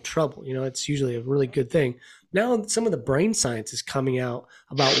very little trouble. You know, it's usually a really good thing. Now some of the brain science is coming out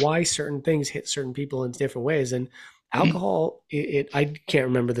about why certain things hit certain people in different ways, and alcohol, I can't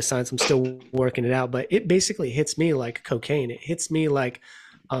remember the science, I'm still working it out, but it basically hits me like cocaine. It hits me like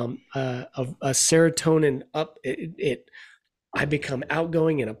a serotonin up. I become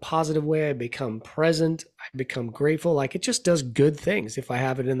outgoing in a positive way. I become present. I become grateful. Like it just does good things if I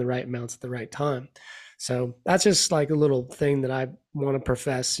have it in the right amounts at the right time. So that's just like a little thing that I want to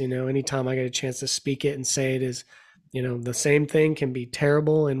profess. You know, anytime I get a chance to speak it and say it is, you know, the same thing can be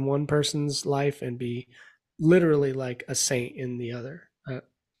terrible in one person's life and be literally like a saint in the other. I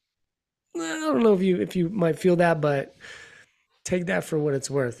don't know if you might feel that, but take that for what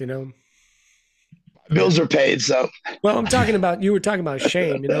it's worth. You know. Bills are paid, so Well, I'm talking about, you were talking about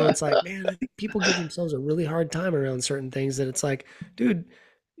shame, you know, it's like, man, I think people give themselves a really hard time around certain things that it's like, dude,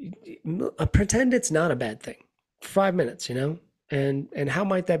 pretend it's not a bad thing. 5 minutes, you know, and how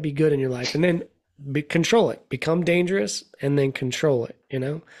might that be good in your life? And then control it, become dangerous, and then control it. You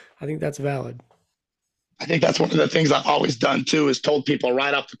know, I think that's valid. I think that's one of the things I've always done too, is told people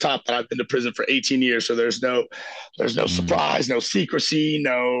right off the top that I've been to prison for 18 years. So there's no Mm, surprise, no secrecy,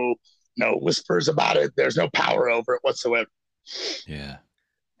 no whispers about it. There's no power over it whatsoever. yeah.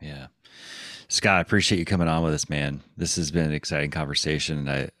 Yeah. Scott, I appreciate you coming on with us, man. This has been an exciting conversation.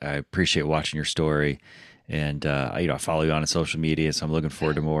 I appreciate watching your story. And I follow you on social media, so I'm looking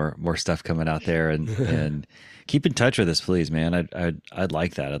forward to more stuff coming out there. And keep in touch with us, please, man. I'd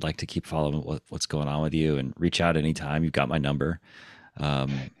like that. I'd like to keep following what's going on with you, and reach out anytime. You've got my number.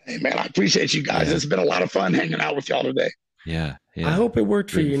 Hey man, I appreciate you guys. Yeah, It's been a lot of fun hanging out with y'all today. yeah, I yeah. hope it worked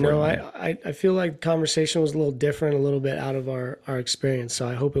for you. You Rooting for know, you, man. I feel like the conversation was a little different, a little bit out of our experience. So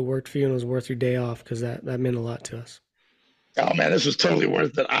I hope it worked for you and it was worth your day off because that meant a lot to us. Oh man, this was totally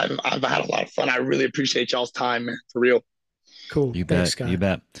worth it. I've had a lot of fun. I really appreciate y'all's time, man. For real. Cool. You Thanks, bet. You Scott.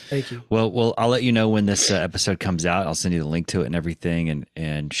 bet. Thank you. Well, I'll let you know when this episode comes out. I'll send you the link to it and everything,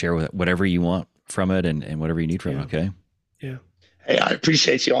 and share whatever you want from it, and whatever you need from it. Yeah. Okay. Yeah. Hey, I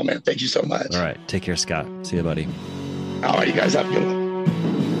appreciate you all, man. Thank you so much. All right. Take care, Scott. See you, buddy. All right, you guys have a good one.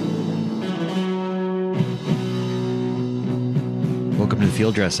 Welcome to the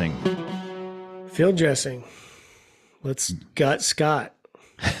field dressing. Field dressing. Let's gut Scott.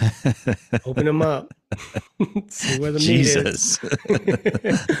 Open him up. See where the meat is. Jesus.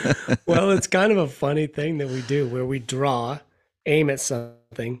 Well, it's kind of a funny thing that we do where we draw, aim at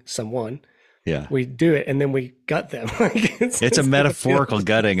something, someone, Yeah. we do it, and then we gut them. Like It's a metaphorical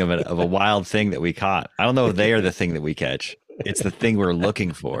gutting of a wild thing that we caught. I don't know if they are the thing that we catch. It's the thing we're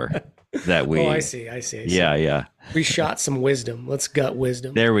looking for that we. Oh, I see. Yeah, yeah. We shot some wisdom. Let's gut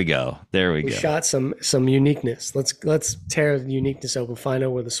wisdom. There we go. There we We go. shot some uniqueness. Let's tear the uniqueness open, find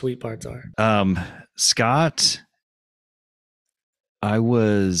out where the sweet parts are. Scott, I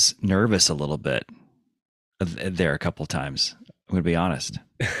was nervous a little bit there a couple times. I'm gonna be honest.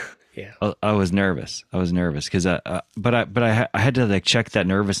 Yeah. I was nervous. Because I had to like check that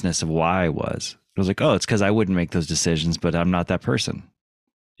nervousness of why I was. I was like, oh, it's because I wouldn't make those decisions, but I'm not that person,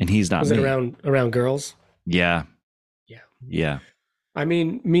 and he's not Was me. it around girls? Yeah. Yeah. Yeah. I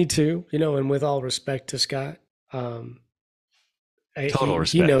mean, me too, you know, and with all respect to Scott, Total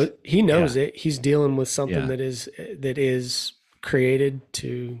respect. He knows it. He's dealing with something Yeah. that is created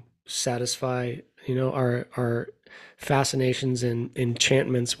to satisfy, you know, our fascinations and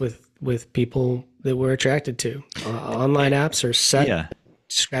enchantments with people that we're attracted to. Online apps are set. Yeah.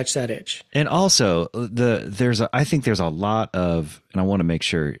 Scratch that itch. And also I think there's a lot of, and I want to make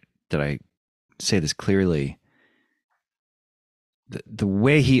sure that I say this clearly. The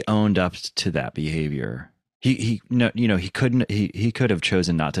way he owned up to that behavior, he no, you know, he could have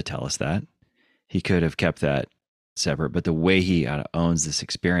chosen not to tell us that. He could have kept that separate, but the way he owns this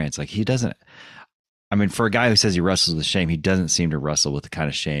experience, like he doesn't, I mean, for a guy who says he wrestles with shame, he doesn't seem to wrestle with the kind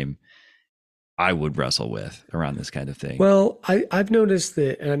of shame I would wrestle with around this kind of thing. Well, I've noticed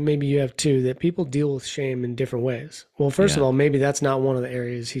that, and maybe you have too, that people deal with shame in different ways. Well, first of Yeah. all, maybe that's not one of the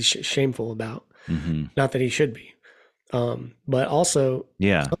areas he's shameful about. Mm-hmm. Not that he should be. But also,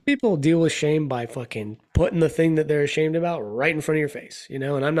 Yeah. some people deal with shame by fucking putting the thing that they're ashamed about right in front of your face, you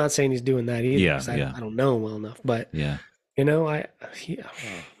know? And I'm not saying he's doing that either. Yeah, 'Cause yeah. I don't know him well enough, but Yeah. you know,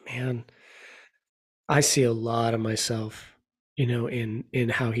 man, I see a lot of myself, you know, in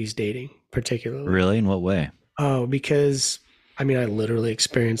how he's dating, particularly. Really? In what way? Oh, because I mean, I literally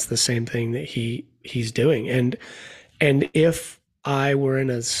experienced the same thing that he he's doing. And if I were in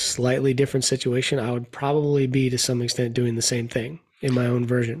a slightly different situation, I would probably be to some extent doing the same thing in my own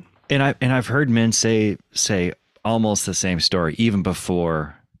version. And I've heard men say almost the same story even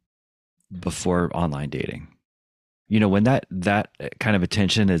before online dating. You know, when that kind of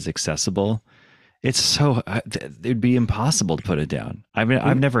attention is accessible, it's so it'd be impossible to put it down. I mean,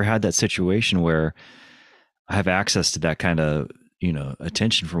 I've never had that situation where I have access to that kind of, you know,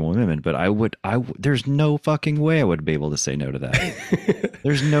 attention from women, but I would there's no fucking way I would be able to say no to that.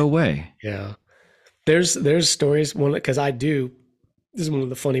 There's no way. Yeah. There's stories, because I do. This is one of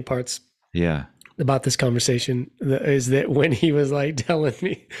the funny parts. Yeah. About this conversation is that when he was like telling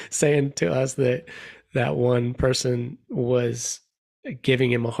me, saying to us that one person was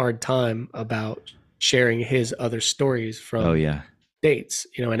giving him a hard time about sharing his other stories from dates,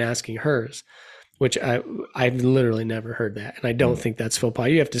 you know, and asking hers, which I've literally never heard that. And I don't think that's faux pas.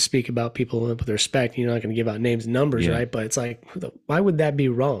 You have to speak about people with respect. You're not going to give out names and numbers, right? But it's like, why would that be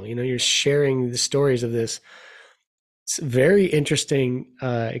wrong? You know, you're sharing the stories of this. It's a very interesting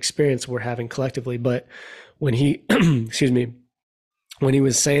experience we're having collectively. But when he, excuse me, when he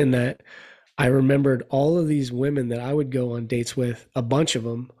was saying that, I remembered all of these women that I would go on dates with. A bunch of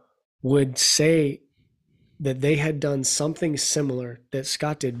them would say that they had done something similar that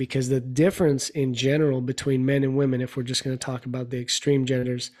Scott did, because the difference in general between men and women, if we're just going to talk about the extreme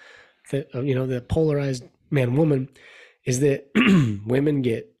genders, that, you know, the polarized man woman, is that women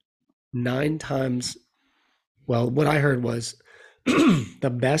get 9 times. Well, what I heard was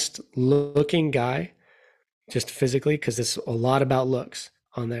the best looking guy, just physically, because it's a lot about looks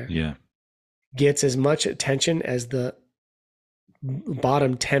on there. Yeah. Gets as much attention as the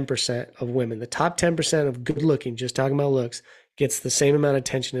bottom 10% of women. The top 10% of good looking, just talking about looks, gets the same amount of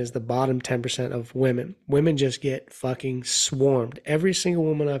attention as the bottom 10% of women. Women just get fucking swarmed. Every single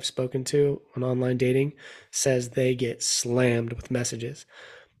woman I've spoken to on online dating says they get slammed with messages.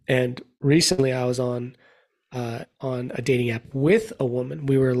 And recently I was on a dating app with a woman.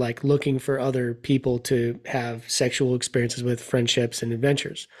 We were like looking for other people to have sexual experiences with, friendships and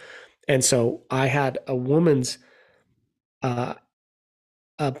adventures. And so I had a woman's a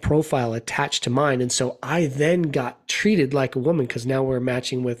profile attached to mine. And so I then got treated like a woman, because now we're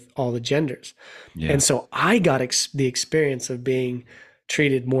matching with all the genders. Yeah. And so I got the experience of being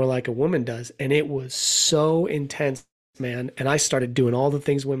treated more like a woman does. And it was so intense, man. And I started doing all the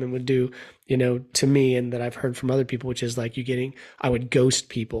things women would do, you know, to me, and that I've heard from other people, which is like I would ghost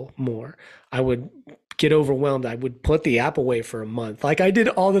people more. I would get overwhelmed. I would put the app away for a month. Like I did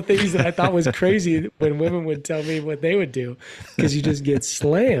all the things that I thought was crazy when women would tell me what they would do, because you just get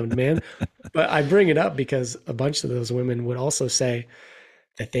slammed, man. But I bring it up because a bunch of those women would also say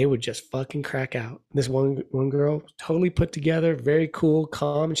that they would just fucking crack out. This one girl, totally put together, very cool,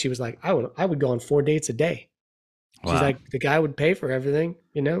 calm. And she was like, I would go on 4 dates a day. Wow. She's like, the guy would pay for everything,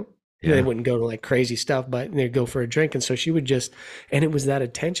 you know? Yeah. They wouldn't go to like crazy stuff, but they'd go for a drink. And so she would just, and it was that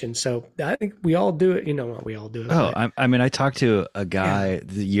attention. So I think we all do it. You know, we all do it. Oh, I mean, I talked to a guy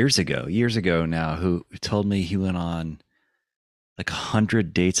years ago now, who told me he went on like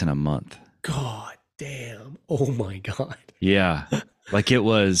 100 dates in a month. God damn. Oh my God. Yeah. Like it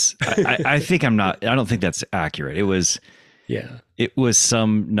was, I don't think that's accurate. It was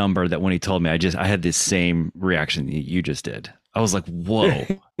some number that when he told me, I had this same reaction you just did. I was like, whoa,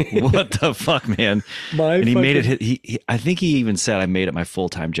 what the fuck, man? And he made it, I think he even said, I made it my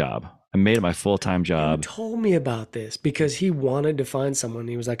full-time job. You told me about this because he wanted to find someone.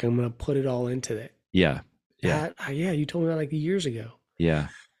 He was like, I'm going to put it all into it. Yeah. Yeah. You told me that like years ago. Yeah.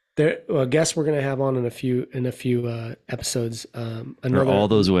 I guess we're going to have on in a few episodes. Are all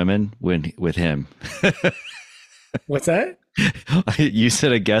those women with him? What's that? You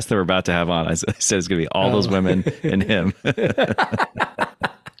said a guest that we're about to have on. I said it's going to be all those women and him.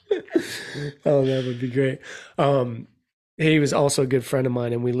 Oh, that would be great. He was also a good friend of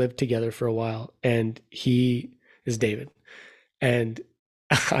mine, and we lived together for a while. And he is David. And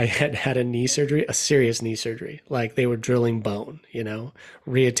I had a serious knee surgery. Like they were drilling bone, you know,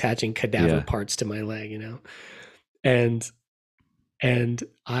 reattaching cadaver parts to my leg, you know. And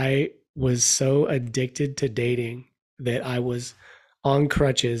I was so addicted to dating that I was on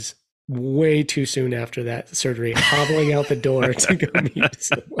crutches way too soon after that surgery, hobbling out the door to go meet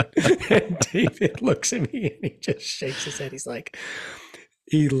someone. And David looks at me and he just shakes his head. He's like,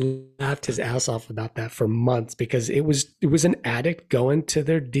 he laughed his ass off about that for months, because it was an addict going to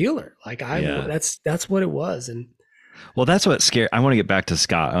their dealer. Like that's what it was. And well, that's what scared. I want to get back to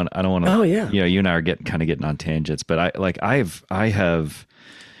Scott. I don't want to. Oh yeah. You know, you and I are getting on tangents, but I have.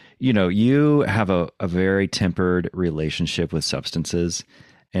 You know, you have a very tempered relationship with substances,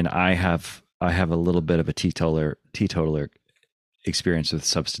 and I have I have a little bit of a teetotaler experience with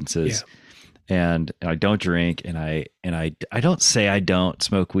substances. And I don't drink, and I don't say I don't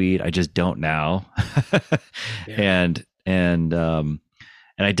smoke weed. I just don't now. And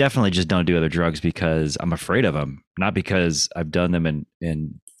I definitely just don't do other drugs because I'm afraid of them, not because I've done them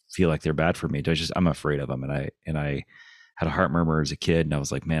and feel like they're bad for me. I'm afraid of them. And I had a heart murmur as a kid, and I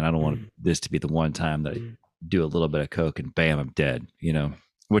was like, man, I don't want this to be the one time that I do a little bit of coke and bam, I'm dead,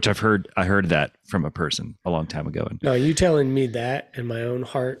 which I heard that from a person a long time ago. No, you telling me that and my own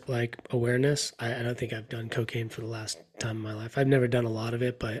heart, like awareness. I don't think I've done cocaine for the last time in my life. I've never done a lot of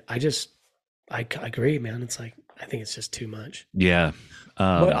it, but I agree, man. It's like, I think it's just too much. Yeah.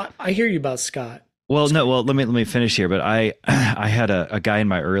 But I hear you about Scott. Well, no, well, let me finish here. But I had a guy in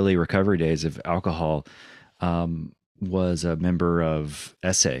my early recovery days of alcohol, was a member of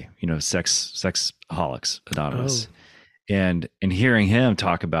SA, Sexaholics Anonymous. Oh. And hearing him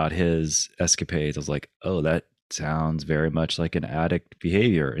talk about his escapades, I was like, oh, that sounds very much like an addict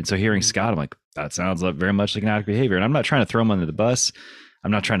behavior. And so hearing Scott, I'm like, that sounds very much like an addict behavior. And I'm not trying to throw him under the bus.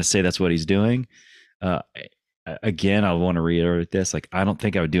 I'm not trying to say that's what he's doing. Again, I want to reiterate this. Like, I don't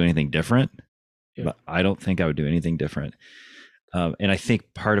think I would do anything different. Yeah. But I don't think I would do anything different. And I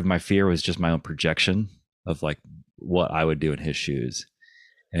think part of my fear was just my own projection of like what I would do in his shoes.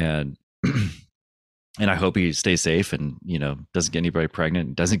 And and I hope he stays safe and, doesn't get anybody pregnant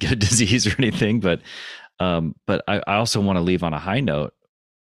and doesn't get a disease or anything. But I also want to leave on a high note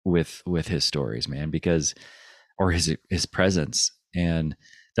with his stories, man, or his presence. And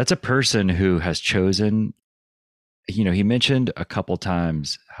that's a person who has chosen, he mentioned a couple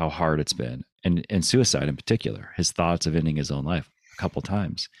times how hard it's been, and suicide in particular, his thoughts of ending his own life a couple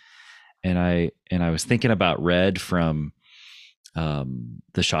times. And I was thinking about Red from The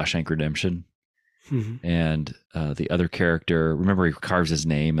Shawshank Redemption. Mm-hmm. And the other character, remember, he carves his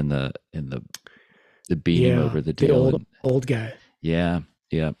name in the beam over the deal. The old guy. Yeah.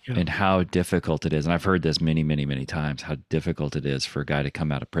 And how difficult it is. And I've heard this many, many, many times, how difficult it is for a guy to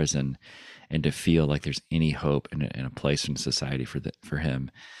come out of prison and to feel like there's any hope and a place in society for him.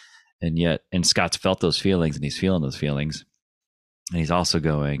 And Scott's felt those feelings, and he's feeling those feelings. And he's also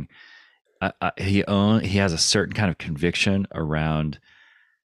going, he has a certain kind of conviction around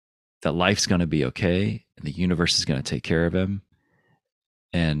that life's going to be okay and the universe is going to take care of him.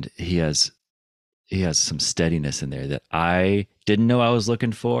 And he has some steadiness in there that I didn't know I was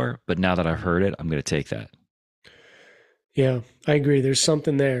looking for, but now that I've heard it, I'm going to take that. Yeah, I agree. There's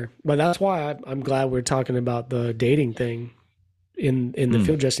something there, but that's why I'm glad we're talking about the dating thing in the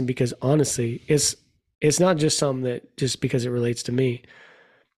field dressing, because honestly, it's not just something that just because it relates to me.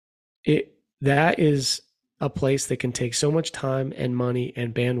 That is a place that can take so much time and money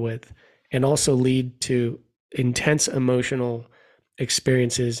and bandwidth, and also lead to intense emotional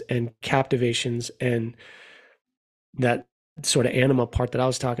experiences and captivations, and that sort of anima part that I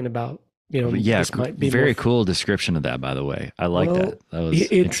was talking about. This might be very cool description of that, by the way. I like that. That was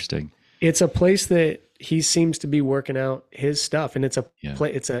interesting. It's a place that he seems to be working out his stuff, and it's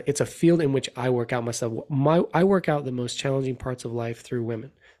a field in which I work out myself. I work out the most challenging parts of life through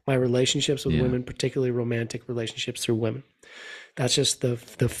women. My relationships with women, particularly romantic relationships through women. That's just the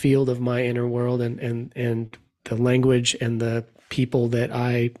field of my inner world, and the language and the people that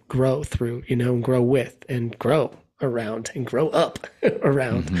I grow through, and grow with and grow around and grow up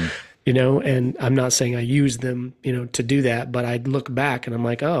around, and I'm not saying I use them, to do that, but I look back and I'm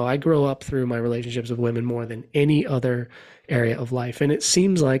like, oh, I grow up through my relationships with women more than any other area of life. And it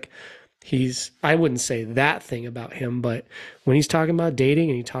seems like I wouldn't say that thing about him, but when he's talking about dating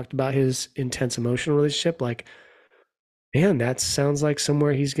and he talked about his intense emotional relationship, like, man, that sounds like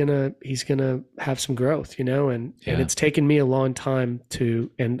somewhere he's gonna have some growth, and it's taken me a long time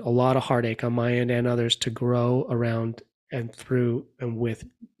and a lot of heartache on my end and others to grow around and through and with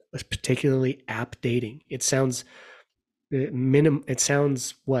particularly app dating. It sounds like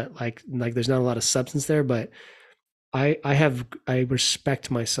there's not a lot of substance there, but I respect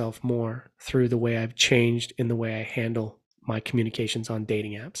myself more through the way I've changed in the way I handle my communications on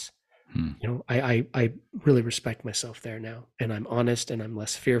dating apps. I really respect myself there now, and I'm honest, and I'm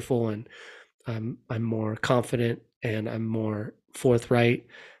less fearful, and I'm more confident, and I'm more forthright,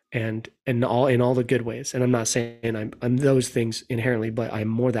 and in all the good ways. And I'm not saying I'm those things inherently, but I'm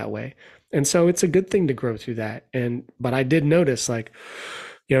more that way. And so it's a good thing to grow through that. But I did notice, like,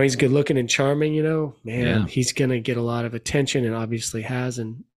 he's good looking and charming, he's going to get a lot of attention, and obviously has.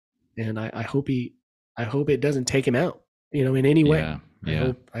 And I hope it doesn't take him out, in any way.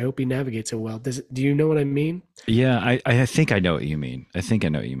 Yeah. I hope he navigates it well. Do you know what I mean? Yeah, I think I know what you mean.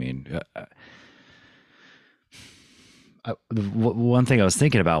 one thing I was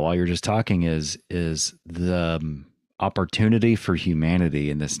thinking about while you're just talking is the opportunity for humanity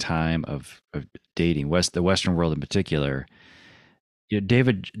in this time of dating, the Western world in particular. Dr.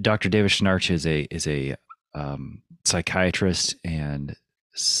 David Schnarch is a psychiatrist and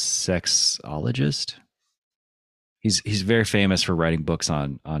sexologist. He's very famous for writing books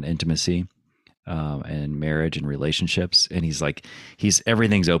on intimacy and marriage and relationships, and he's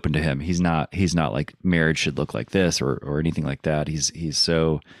everything's open to him. He's not like marriage should look like this or anything like that. He's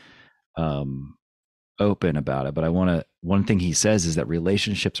so open about it. But one thing he says is that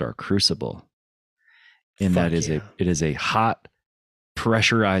relationships are a crucible, and that is it is a hot,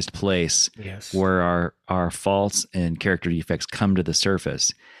 pressurized place where our faults and character defects come to the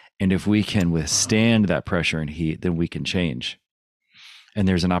surface. And if we can withstand that pressure and heat, then we can change. And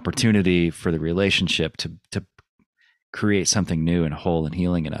there's an opportunity for the relationship to create something new and whole and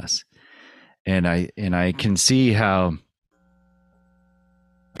healing in us. And I can see how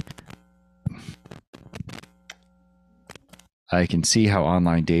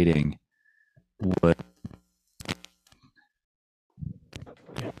online dating would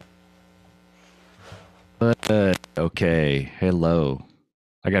okay. Hello.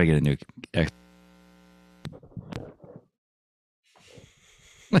 I got to get a new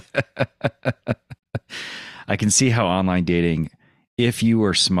I can see how online dating, if you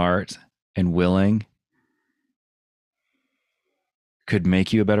were smart and willing, could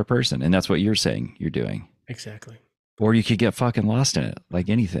make you a better person. And that's what you're saying you're doing. Exactly. Or you could get fucking lost in it, like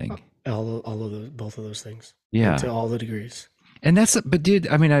anything. All of those, both of those things. Yeah. To all the degrees. And but dude,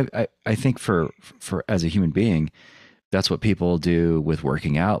 I mean, I think for as a human being, that's what people do with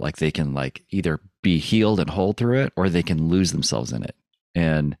working out. Like they can either be healed and whole through it, or they can lose themselves in it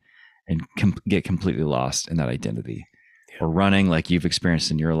and get completely lost in that identity. Or running, like you've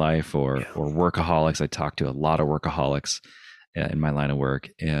experienced in your life, or workaholics. I talk to a lot of workaholics in my line of work,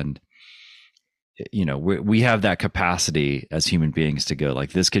 and we have that capacity as human beings to go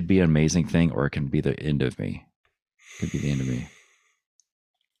like, this could be an amazing thing, or it can be the end of me. It could be the end of me.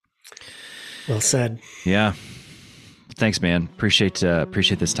 Well said. Yeah. Thanks, man. Appreciate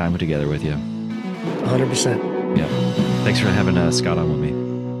this time together with you. 100%. Yeah. Thanks for having Scott on with me.